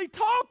finally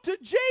talk to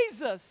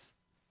Jesus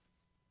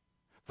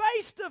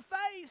face to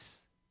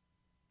face.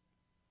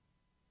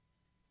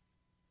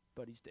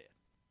 But he's dead.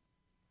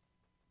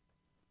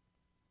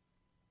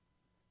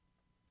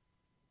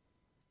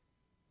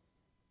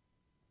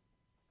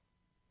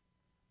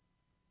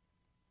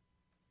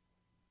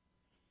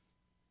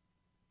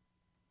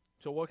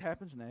 So what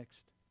happens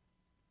next?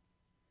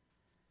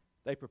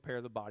 They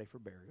prepare the body for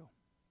burial.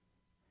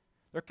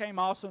 There came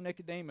also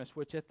Nicodemus,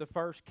 which at the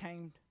first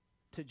came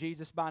to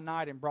Jesus by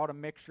night and brought a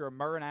mixture of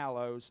myrrh and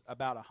aloes,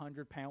 about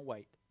 100-pound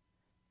weight.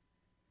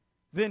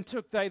 Then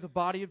took they the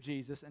body of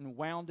Jesus and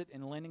wound it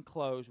in linen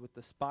clothes with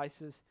the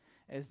spices,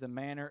 as the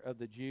manner of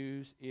the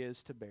Jews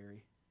is to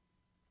bury.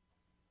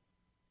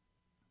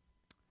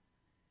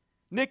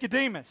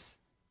 Nicodemus,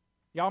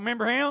 y'all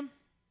remember him?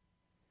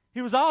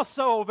 He was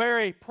also a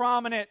very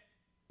prominent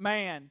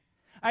man,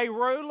 a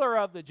ruler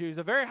of the Jews,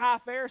 a very high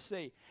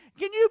Pharisee.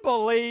 Can you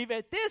believe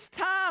at this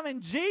time in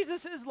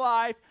Jesus'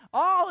 life,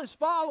 all his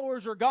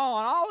followers are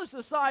gone, all his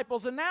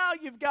disciples, and now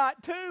you've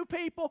got two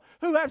people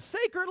who have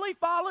secretly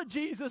followed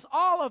Jesus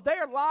all of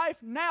their life.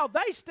 Now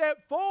they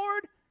step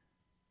forward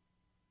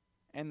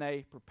and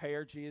they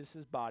prepare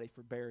Jesus' body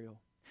for burial.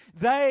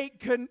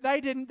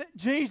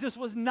 Jesus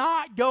was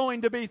not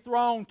going to be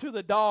thrown to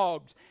the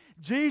dogs.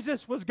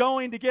 Jesus was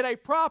going to get a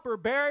proper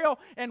burial,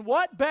 and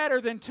what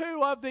better than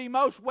two of the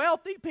most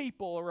wealthy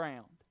people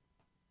around?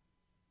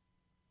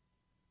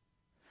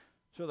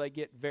 So they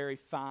get very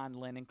fine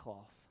linen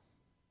cloth.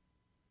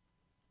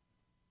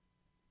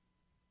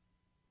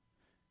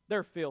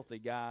 They're filthy,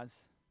 guys.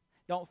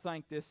 Don't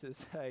think this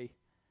is a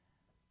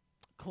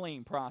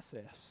clean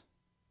process.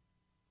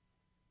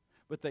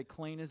 But they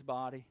clean his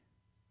body.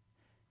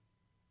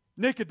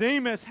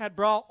 Nicodemus had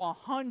brought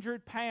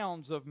 100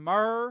 pounds of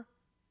myrrh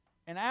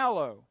and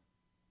aloe.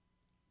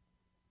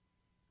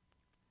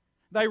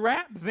 They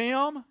wrapped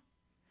them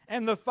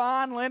and the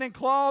fine linen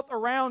cloth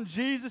around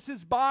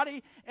Jesus'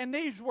 body, and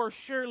these were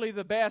surely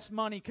the best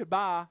money could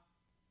buy.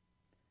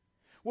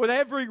 With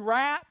every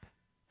wrap,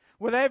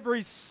 with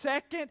every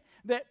second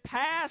that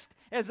passed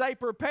as they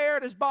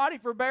prepared his body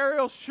for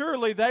burial,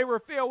 surely they were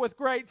filled with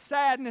great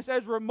sadness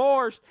as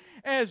remorse,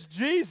 as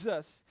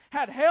Jesus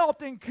had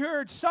helped and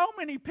cured so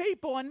many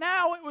people, and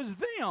now it was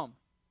them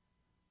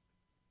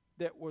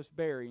that was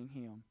burying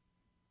him.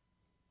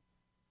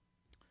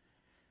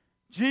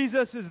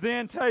 Jesus is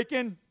then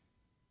taken,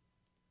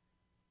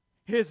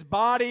 his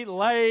body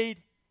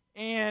laid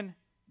in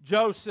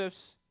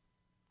Joseph's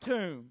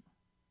tomb.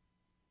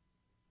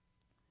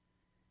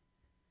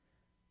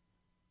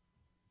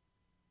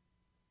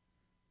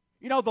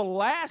 You know, the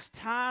last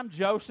time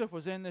Joseph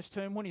was in this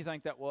tomb, when do you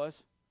think that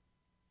was?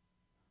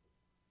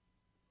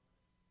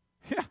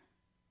 Yeah.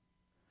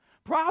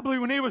 Probably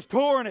when he was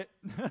touring it.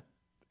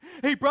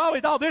 He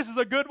probably thought, this is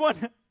a good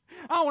one.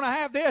 I want to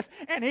have this.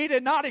 And he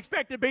did not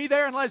expect to be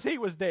there unless he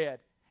was dead.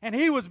 And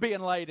he was being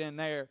laid in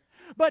there.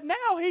 But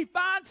now he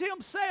finds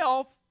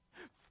himself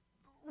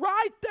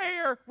right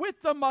there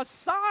with the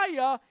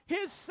Messiah,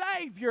 his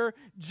Savior,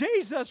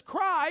 Jesus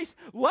Christ,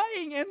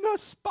 laying in the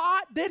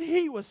spot that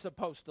he was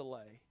supposed to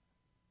lay.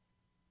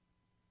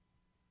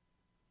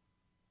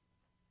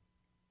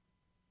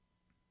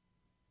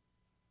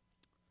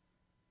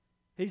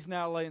 He's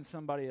now laying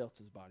somebody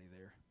else's body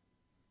there.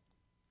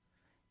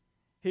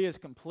 he has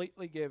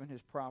completely given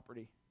his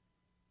property,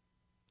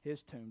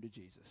 his tomb, to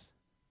Jesus.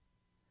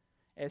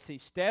 As he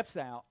steps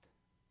out,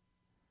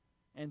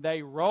 and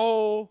they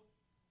roll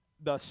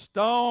the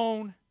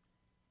stone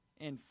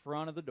in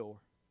front of the door.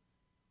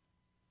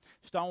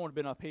 Stone would have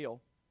been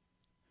uphill.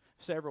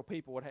 Several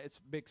people would have, it's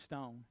a big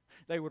stone.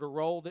 They would have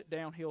rolled it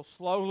downhill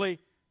slowly,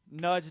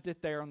 nudged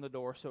it there on the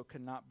door so it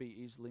could not be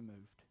easily moved.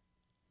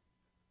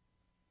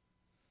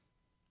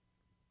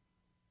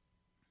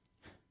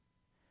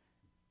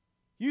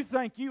 You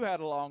think you had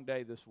a long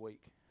day this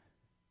week.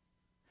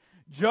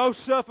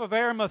 Joseph of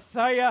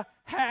Arimathea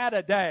had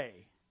a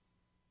day.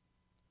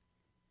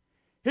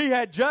 He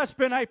had just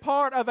been a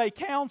part of a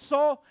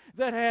council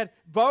that had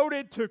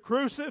voted to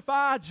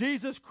crucify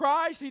Jesus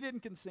Christ. He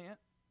didn't consent.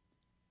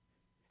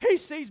 He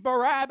sees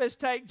Barabbas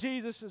take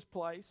Jesus'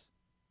 place.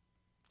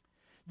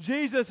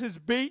 Jesus is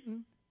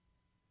beaten.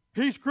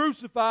 He's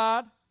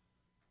crucified.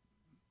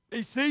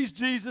 He sees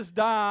Jesus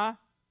die.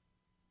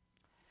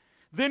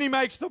 Then he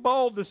makes the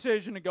bold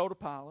decision to go to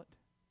Pilate.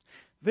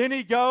 Then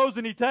he goes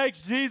and he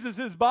takes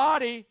Jesus'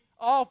 body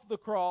off the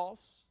cross.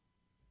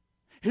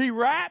 He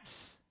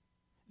wraps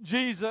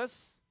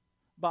Jesus'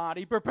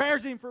 body,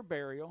 prepares him for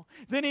burial.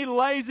 Then he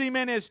lays him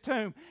in his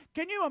tomb.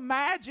 Can you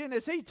imagine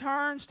as he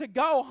turns to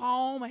go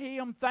home,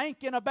 him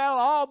thinking about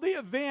all the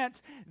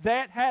events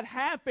that had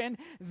happened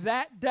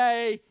that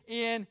day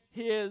in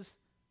his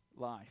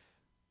life?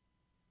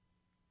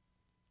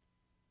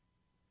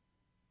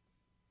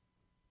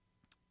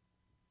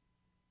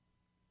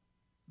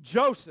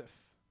 Joseph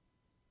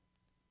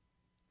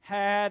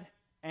had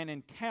an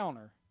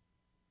encounter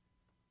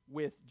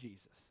with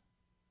Jesus.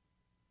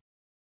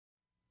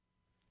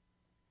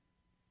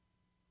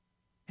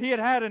 He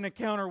had an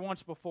encounter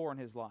once before in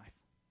his life.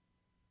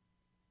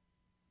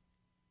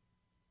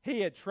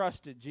 He had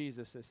trusted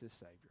Jesus as his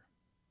Savior.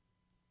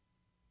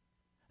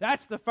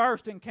 That's the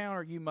first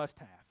encounter you must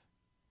have.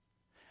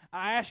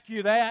 I ask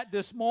you that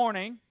this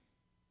morning.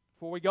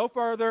 Before we go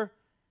further,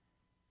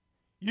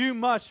 you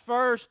must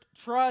first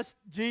trust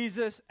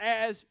Jesus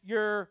as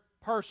your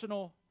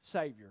personal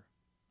Savior.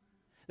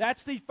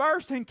 That's the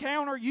first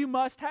encounter you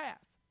must have.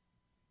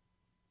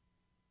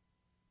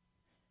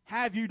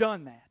 Have you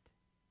done that?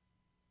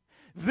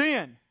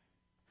 Then,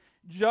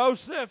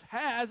 Joseph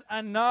has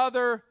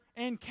another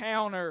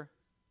encounter,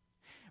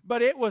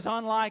 but it was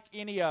unlike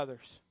any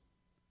others.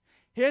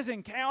 His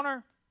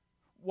encounter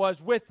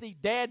was with the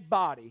dead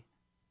body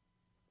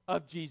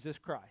of Jesus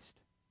Christ.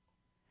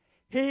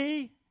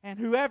 He and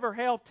whoever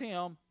helped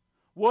him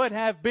would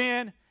have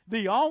been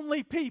the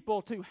only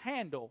people to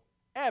handle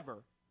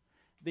ever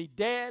the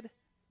dead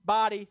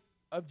body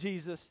of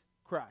Jesus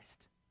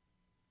Christ.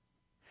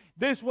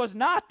 This was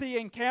not the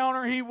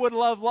encounter he would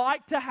have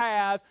liked to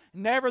have.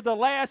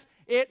 Nevertheless,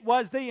 it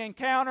was the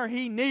encounter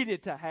he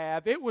needed to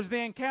have. It was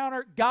the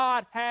encounter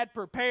God had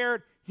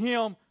prepared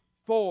him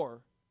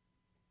for.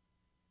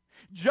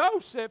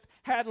 Joseph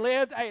had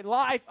lived a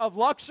life of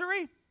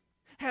luxury,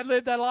 had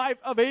lived a life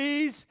of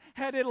ease,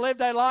 had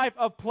lived a life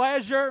of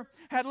pleasure,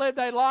 had lived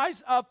a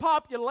life of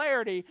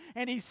popularity,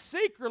 and he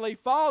secretly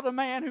followed a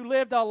man who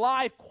lived a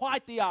life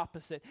quite the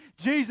opposite.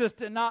 Jesus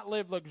did not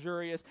live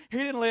luxurious. He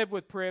didn't live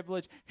with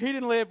privilege. He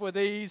didn't live with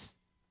ease.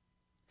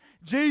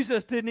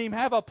 Jesus didn't even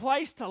have a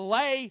place to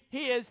lay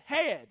his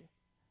head.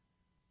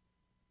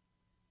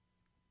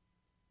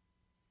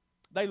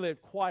 They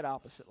lived quite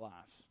opposite lives.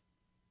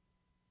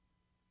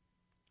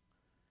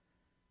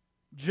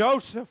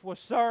 Joseph was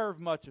served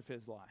much of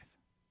his life.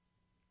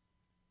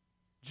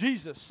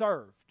 Jesus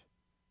served.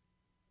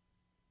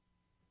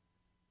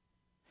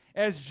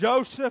 As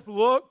Joseph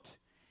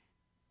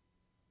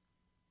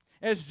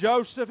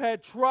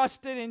had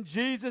trusted in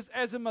Jesus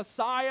as a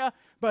Messiah,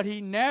 but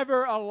he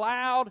never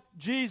allowed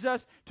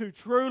Jesus to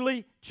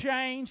truly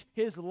change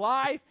his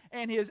life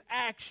and his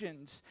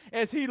actions.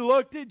 As he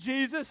looked at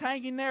Jesus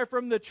hanging there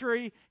from the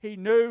tree, he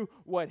knew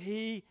what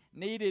he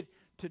needed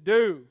to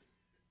do.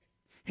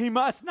 He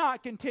must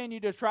not continue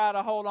to try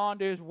to hold on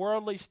to his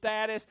worldly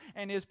status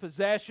and his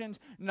possessions.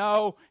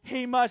 No,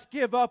 he must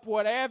give up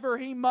whatever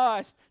he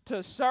must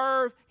to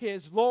serve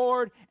his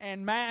Lord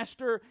and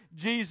Master,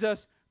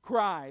 Jesus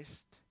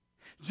Christ.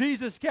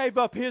 Jesus gave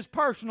up his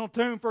personal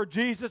tomb for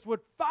Jesus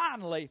would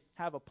finally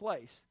have a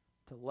place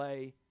to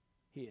lay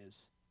his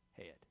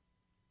head.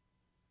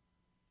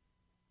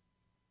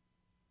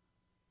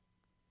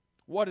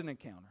 What an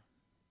encounter.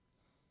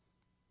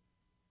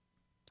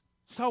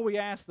 So we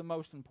ask the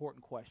most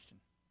important question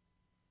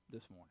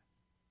this morning.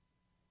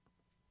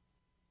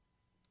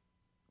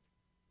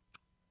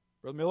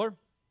 Brother Miller,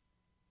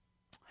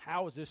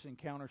 how is this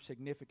encounter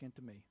significant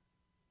to me?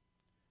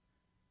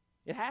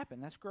 It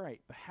happened, that's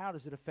great, but how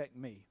does it affect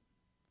me?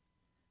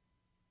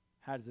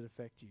 How does it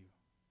affect you?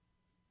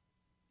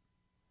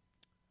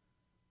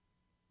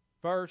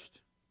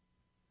 First,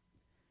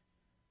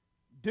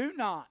 do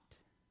not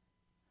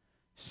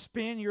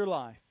spend your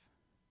life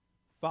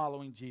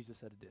following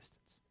Jesus at a distance.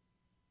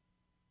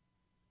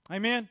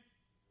 Amen?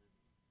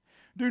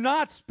 Do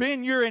not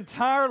spend your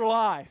entire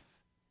life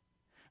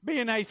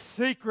being a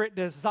secret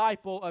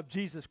disciple of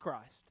Jesus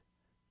Christ.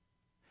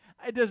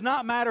 It does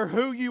not matter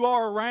who you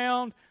are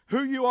around,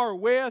 who you are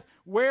with,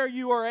 where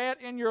you are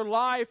at in your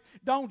life.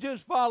 Don't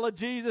just follow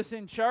Jesus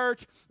in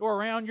church or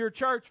around your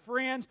church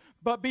friends,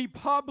 but be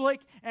public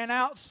and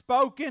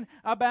outspoken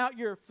about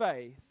your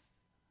faith.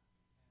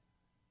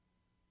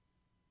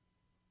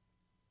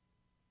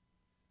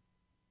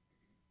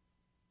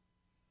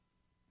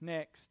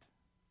 Next,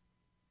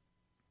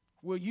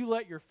 will you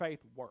let your faith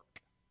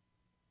work?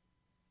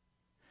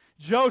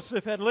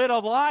 Joseph had lived a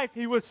life.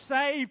 He was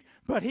saved,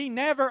 but he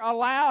never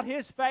allowed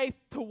his faith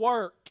to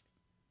work.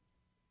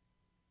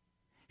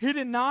 He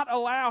did not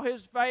allow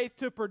his faith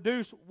to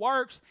produce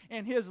works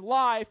in his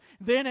life.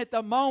 Then at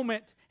the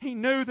moment, he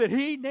knew that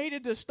he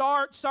needed to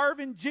start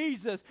serving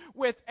Jesus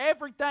with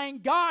everything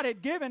God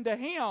had given to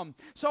him.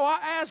 So I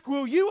ask,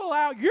 will you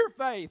allow your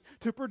faith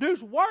to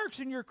produce works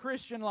in your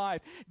Christian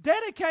life?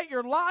 Dedicate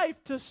your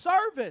life to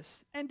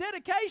service and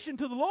dedication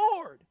to the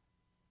Lord.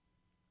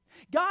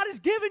 God has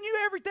given you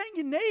everything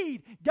you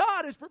need.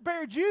 God has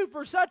prepared you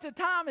for such a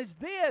time as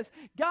this.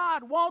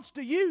 God wants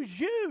to use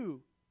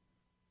you.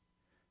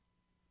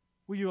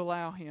 Will you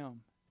allow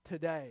Him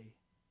today?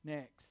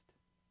 Next.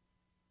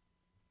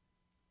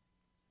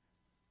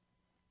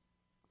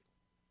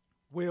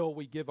 Will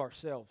we give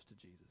ourselves to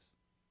Jesus?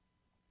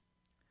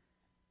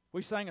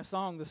 We sang a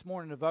song this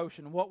morning,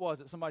 devotion. What was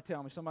it? Somebody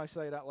tell me. Somebody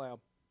say it out loud.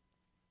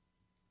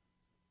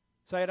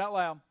 Say it out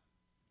loud.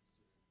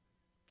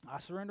 I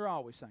surrender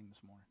all, we sang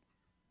this morning.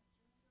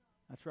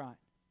 That's right.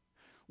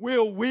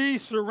 Will we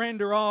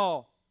surrender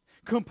all?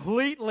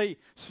 Completely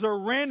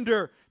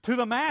surrender to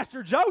the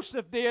Master.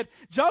 Joseph did.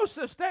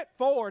 Joseph stepped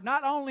forward,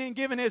 not only in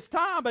giving his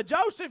time, but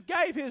Joseph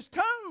gave his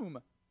tomb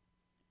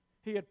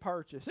he had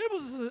purchased. It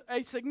was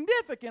a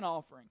significant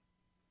offering.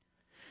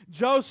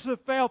 Joseph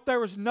felt there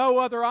was no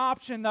other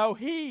option, though.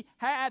 He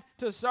had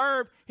to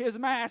serve his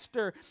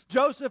master.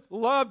 Joseph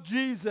loved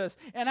Jesus,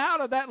 and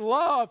out of that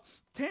love,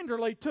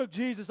 tenderly took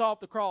Jesus off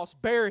the cross,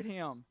 buried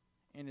him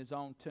in his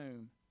own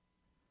tomb.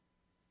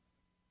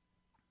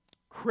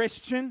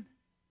 Christian,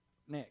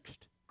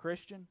 next.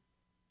 Christian,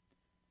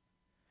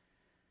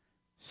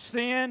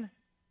 sin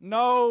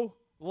no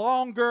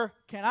longer,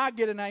 can I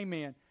get an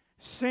amen?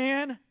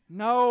 Sin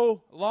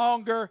no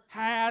longer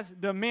has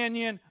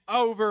dominion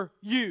over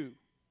you.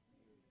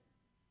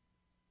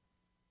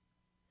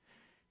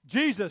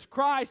 Jesus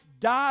Christ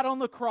died on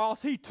the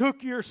cross. He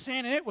took your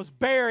sin and it was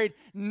buried,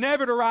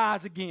 never to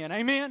rise again.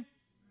 Amen? Amen.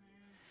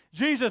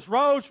 Jesus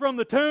rose from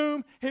the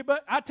tomb.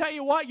 But I tell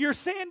you what, your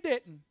sin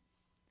didn't.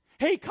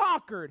 He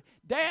conquered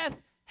death,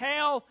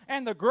 hell,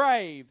 and the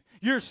grave.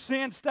 Your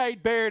sin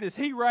stayed buried as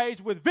He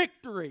raised with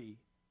victory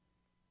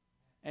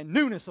and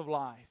newness of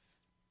life.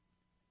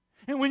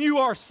 And when you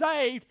are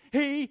saved,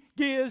 He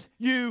gives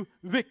you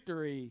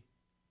victory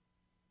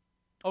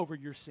over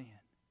your sin.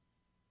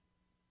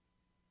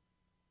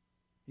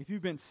 If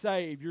you've been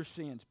saved, your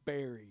sin's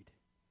buried.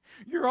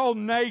 Your old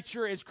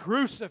nature is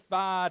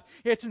crucified.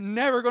 It's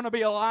never going to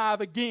be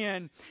alive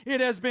again. It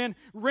has been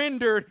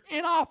rendered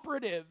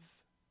inoperative.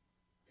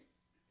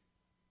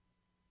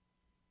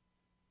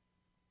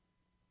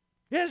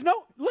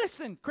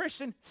 Listen,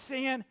 Christian,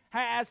 sin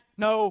has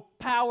no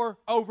power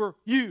over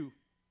you.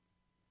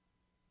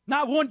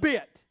 Not one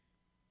bit.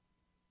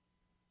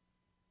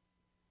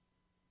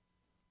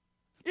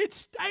 It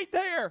stayed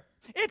there.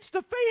 It's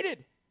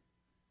defeated.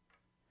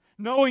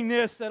 Knowing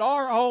this, that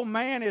our old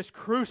man is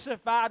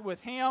crucified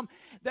with Him,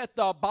 that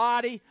the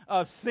body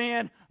of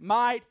sin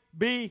might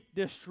be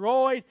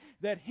destroyed,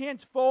 that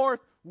henceforth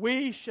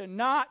we should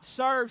not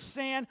serve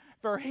sin,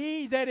 for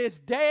he that is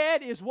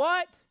dead is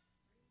what?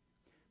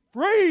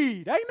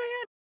 Freed. Amen.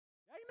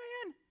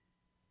 Amen.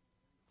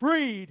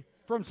 Freed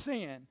from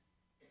sin.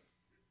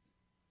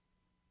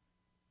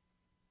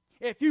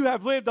 If you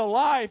have lived a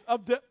life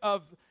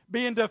of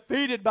being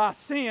defeated by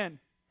sin,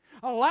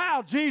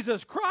 allow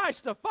Jesus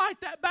Christ to fight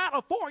that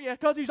battle for you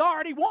because He's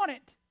already won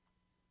it.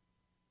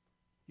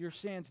 Your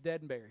sin's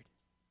dead and buried.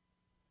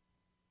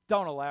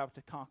 Don't allow it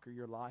to conquer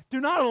your life. Do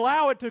not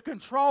allow it to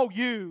control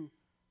you.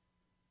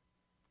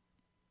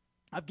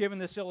 I've given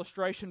this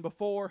illustration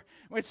before.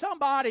 When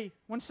somebody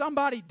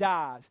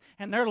dies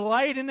and they're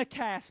laid in the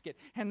casket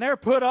and they're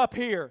put up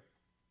here,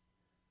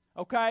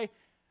 okay?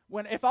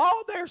 If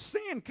all their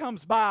sin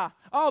comes by,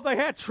 they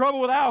had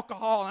trouble with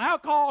alcohol, and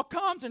alcohol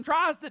comes and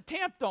tries to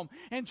tempt them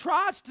and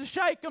tries to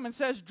shake them and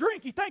says,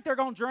 drink. You think they're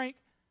going to drink?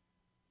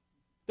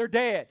 They're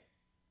dead.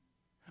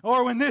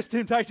 Or when this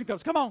temptation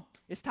comes, come on,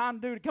 it's time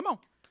to do it. Come on.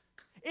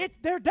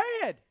 They're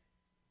dead.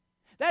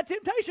 That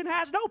temptation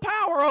has no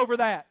power over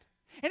that.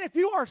 And if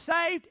you are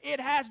saved,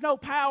 it has no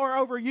power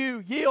over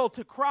you. Yield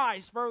to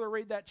Christ. Further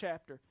read that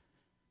chapter.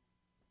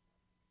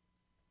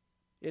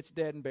 It's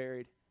dead and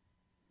buried.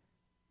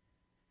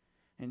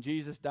 And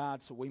Jesus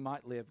died so we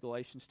might live.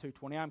 Galatians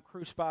 2:20. I'm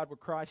crucified with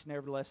Christ,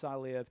 nevertheless I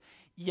live.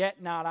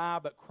 Yet not I,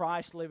 but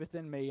Christ liveth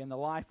in me. And the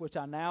life which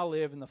I now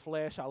live in the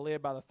flesh, I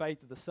live by the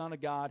faith of the Son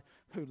of God,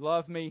 who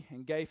loved me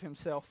and gave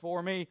Himself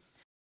for me.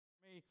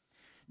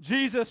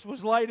 Jesus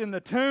was laid in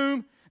the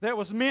tomb that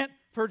was meant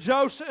for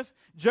Joseph,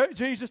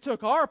 Jesus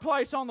took our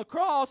place on the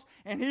cross,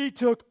 and He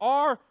took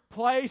our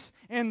place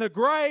in the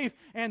grave,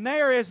 and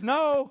there is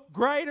no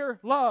greater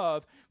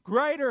love.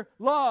 Greater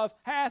love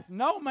hath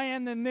no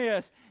man than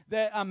this,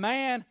 that a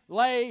man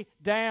lay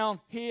down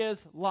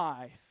his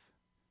life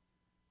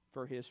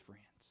for his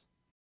friends.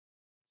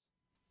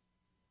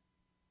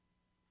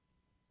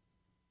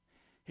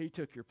 He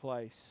took your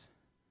place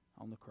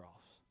on the cross,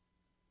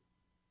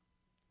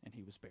 and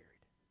He was buried.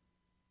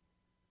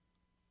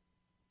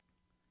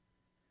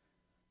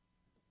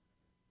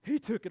 He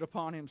took it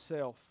upon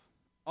Himself,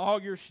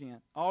 all your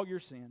sin, all your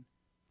shame,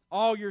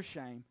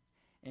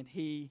 and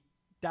He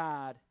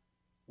died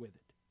with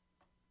it.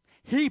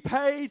 He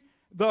paid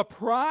the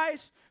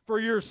price for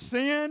your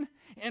sin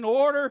in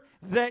order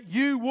that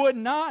you would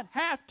not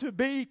have to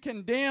be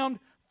condemned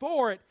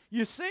for it.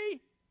 You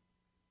see,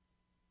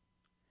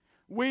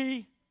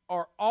 we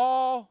are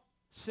all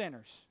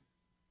sinners.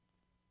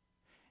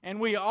 And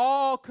we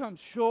all come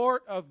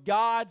short of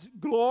God's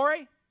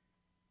glory.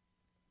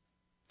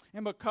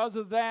 And because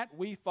of that,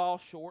 we fall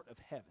short of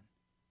heaven.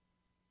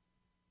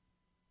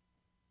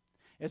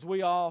 As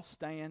we all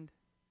stand,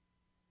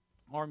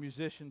 our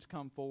musicians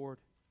come forward.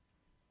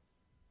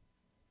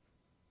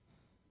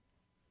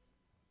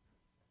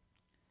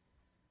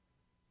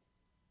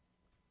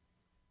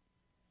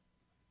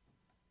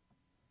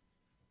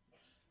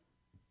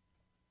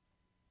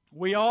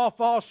 We all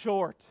fall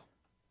short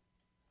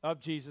of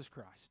Jesus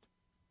Christ.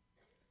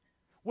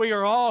 We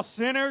are all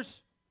sinners,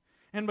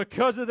 and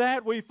because of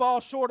that, we fall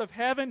short of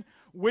heaven.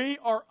 We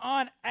are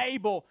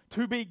unable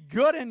to be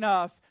good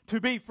enough to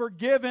be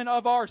forgiven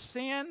of our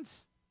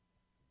sins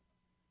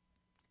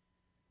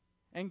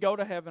and go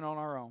to heaven on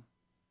our own.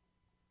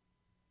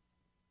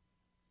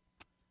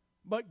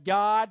 But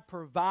God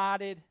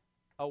provided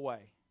a way.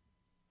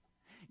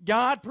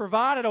 God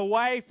provided a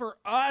way for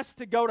us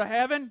to go to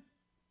heaven.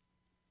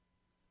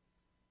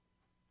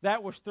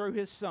 That was through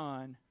His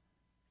Son,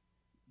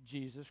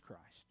 Jesus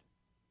Christ.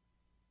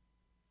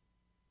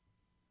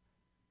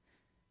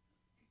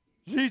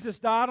 Jesus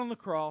died on the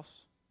cross.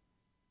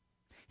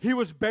 He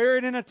was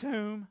buried in a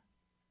tomb,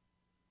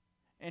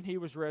 and He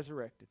was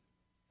resurrected.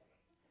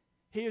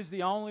 He is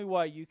the only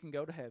way you can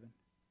go to heaven.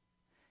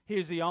 He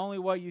is the only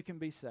way you can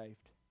be saved.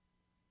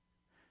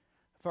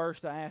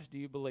 First, I ask, do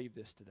you believe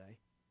this today?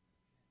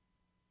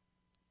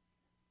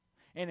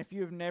 And if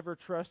you have never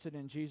trusted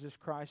in Jesus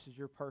Christ as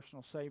your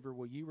personal Savior,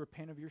 will you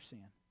repent of your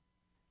sin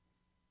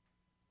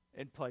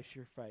and place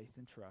your faith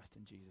and trust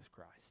in Jesus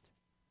Christ?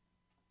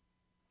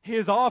 He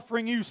is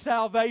offering you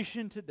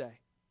salvation today.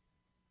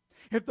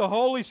 If the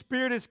Holy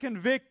Spirit is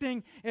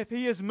convicting, if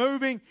He is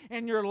moving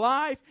in your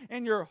life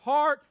and your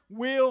heart,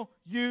 will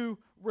you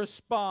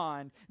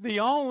respond? The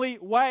only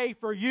way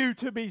for you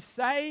to be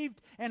saved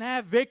and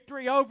have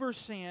victory over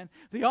sin,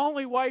 the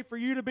only way for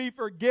you to be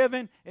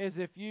forgiven is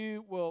if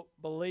you will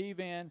believe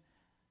in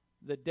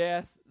the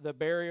death, the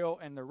burial,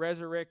 and the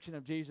resurrection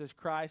of Jesus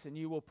Christ, and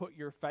you will put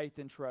your faith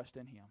and trust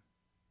in Him.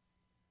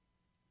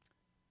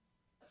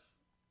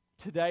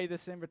 Today,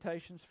 this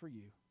invitation is for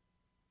you.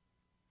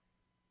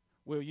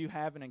 Will you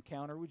have an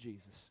encounter with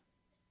Jesus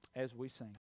as we sing?